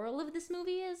what the moral of this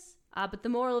movie is. But the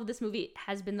moral of this movie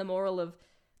has been the moral of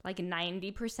like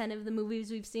 90% of the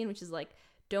movies we've seen, which is like,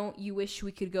 don't you wish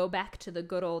we could go back to the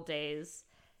good old days?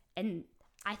 And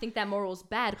I think that moral is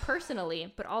bad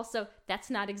personally, but also that's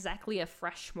not exactly a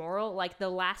fresh moral. Like the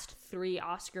last 3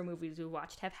 Oscar movies we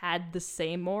watched have had the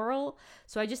same moral.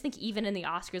 So I just think even in the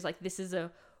Oscars, like this is a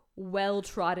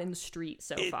well-trodden street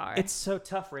so far. It's so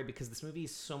tough, right? Because this movie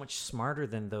is so much smarter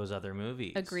than those other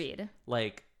movies. Agreed.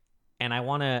 Like, and I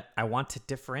want to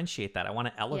differentiate that. I want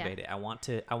to elevate it. I want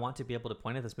to be able to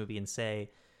point at this movie and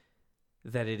say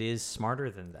that it is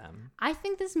smarter than them. I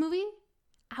think this movie,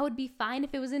 I would be fine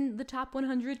if it was in the top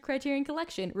 100 Criterion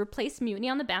Collection. Replace Mutiny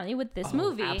on the Bounty with this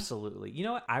movie. Absolutely. You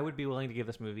know what? I would be willing to give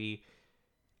this movie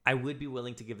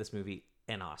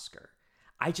an Oscar.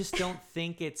 I just don't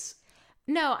think it's...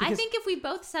 No, I think if we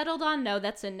both settled on no,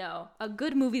 that's a no. A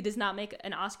good movie does not make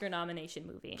an Oscar nomination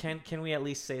movie. Can we at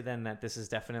least say then that this is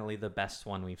definitely the best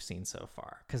one we've seen so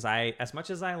far? Because as much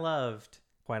as I loved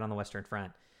Quiet on the Western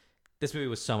Front, this movie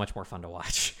was so much more fun to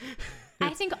watch.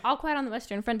 I think All Quiet on the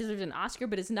Western Front deserves an Oscar,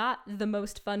 but is not the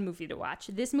most fun movie to watch.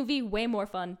 This movie, way more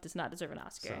fun, does not deserve an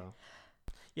Oscar. So,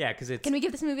 yeah, because it's... Can we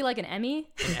give this movie like an Emmy?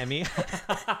 An Emmy?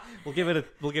 We'll give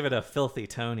it a filthy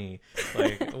Tony,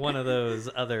 like one of those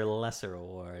other lesser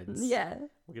awards. Yeah.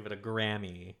 We'll give it a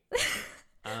Grammy.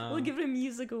 We'll give it a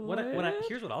music award.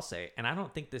 Here's what I'll say, and I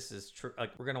don't think this is true.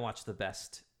 Like, we're gonna watch the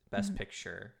best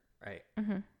picture, right?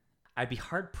 Mm-hmm. I'd be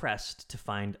hard pressed to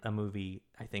find a movie,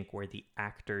 I think, where the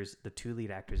two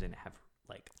lead actors in it have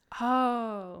like.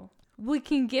 Oh, we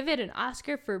can give it an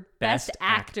Oscar for best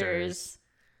actors.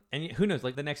 And who knows?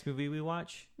 Like, the next movie we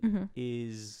watch Mm-hmm.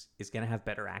 is gonna have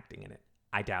better acting in it.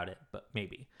 I doubt it, but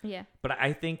maybe. Yeah. But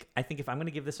I think if I'm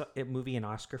gonna give this movie an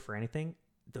Oscar for anything,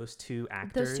 those two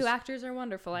actors. Those two actors are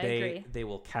wonderful. I agree. They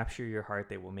will capture your heart.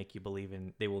 They will make you believe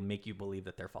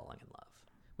that they're falling in love,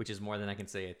 which is more than I can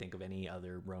say, I think, of any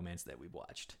other romance that we've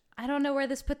watched. I don't know where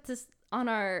this puts us on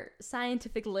our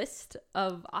scientific list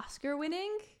of Oscar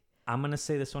winning. I'm going to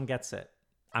say this one gets it.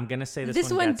 I'm going to say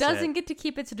This one gets doesn't it. get to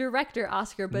keep its director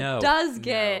Oscar, but No, does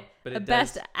get but a it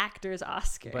best does. actor's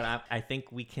Oscar. But I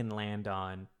think we can land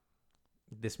on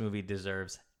this movie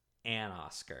deserves an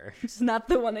Oscar. It's not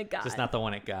the one it got. Just not the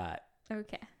one it got.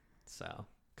 Okay. So,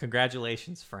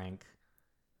 congratulations, Frank.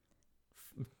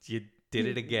 You did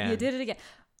it again. You did it again.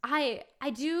 I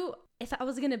do. If I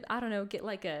was gonna, I don't know, get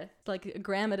like a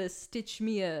grandma to stitch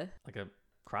me a. Like a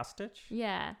cross stitch?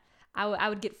 Yeah, I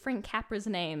would get Frank Capra's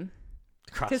name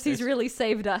Cross because he's stitch? really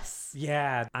saved us.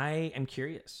 Yeah, I am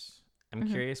curious. I'm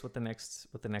Mm-hmm. curious what the next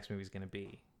movie's gonna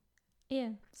be. Yeah,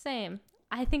 same.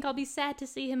 I think I'll be sad to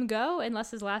see him go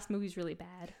unless his last movie's really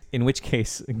bad. In which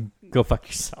case, go fuck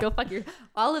yourself. Go fuck your.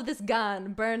 All of this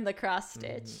gone. Burn the cross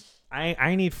stitch.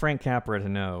 I need Frank Capra to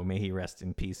know, may he rest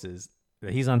in pieces,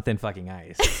 that he's on thin fucking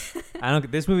ice.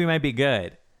 This movie might be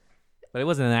good, but it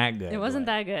wasn't that good. It wasn't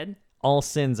that good. All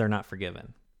sins are not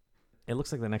forgiven. It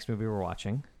looks like the next movie we're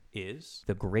watching is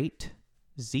The Great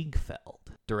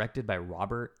Ziegfeld, directed by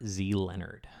Robert Z.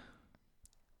 Leonard.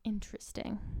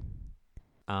 Interesting.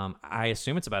 I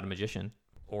assume it's about a magician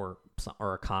or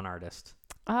a con artist.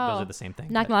 Oh, Those are the same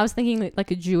thing. not. I was thinking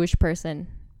like a Jewish person.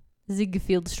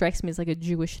 Ziegfeld strikes me as like a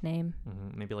Jewish name.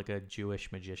 Maybe like a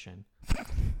Jewish magician.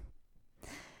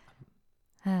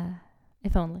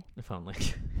 If only. If only.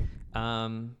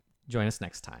 Join us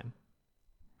next time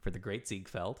for The Great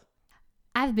Ziegfeld.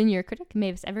 I've been your critic,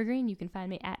 Mavis Evergreen. You can find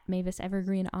me at Mavis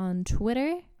Evergreen on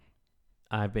Twitter.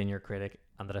 I've been your critic,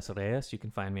 Andres Reyes. You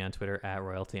can find me on Twitter at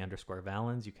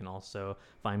royalty_valens. You can also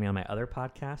find me on my other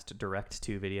podcast, Direct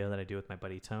to Video, that I do with my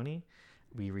buddy Tony.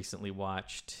 We recently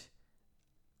watched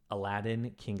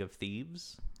Aladdin, King of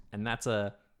Thieves, and that's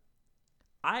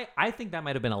I think that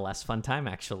might have been a less fun time,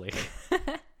 actually.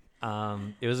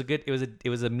 It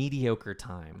was a mediocre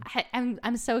time.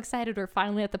 I'm so excited we're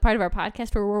finally at the part of our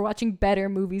podcast where we're watching better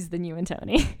movies than you and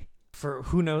Tony. For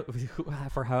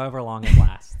for however long it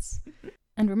lasts.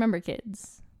 And remember,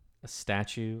 kids, A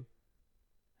statue,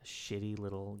 a shitty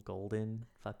little golden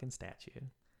fucking statue,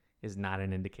 is not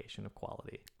an indication of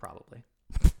quality, probably.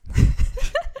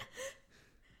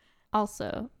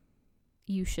 also,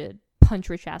 you should punch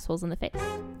rich assholes in the face.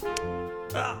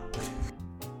 Ah!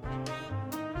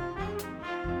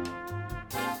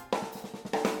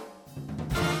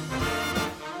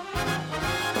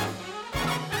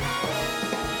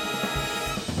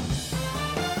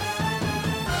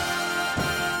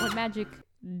 What magic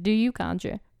do you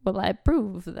conjure? Will I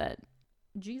prove that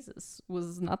Jesus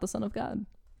was not the Son of God?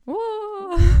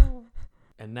 Whoa!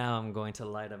 And now I'm going to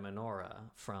light a menorah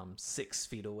from 6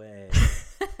 feet away.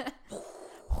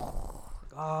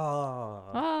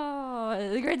 Oh,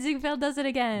 the Great Ziegfeld does it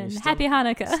again. You're Happy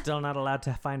Hanukkah. Still not allowed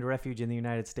to find refuge in the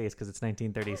United States because it's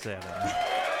 1937.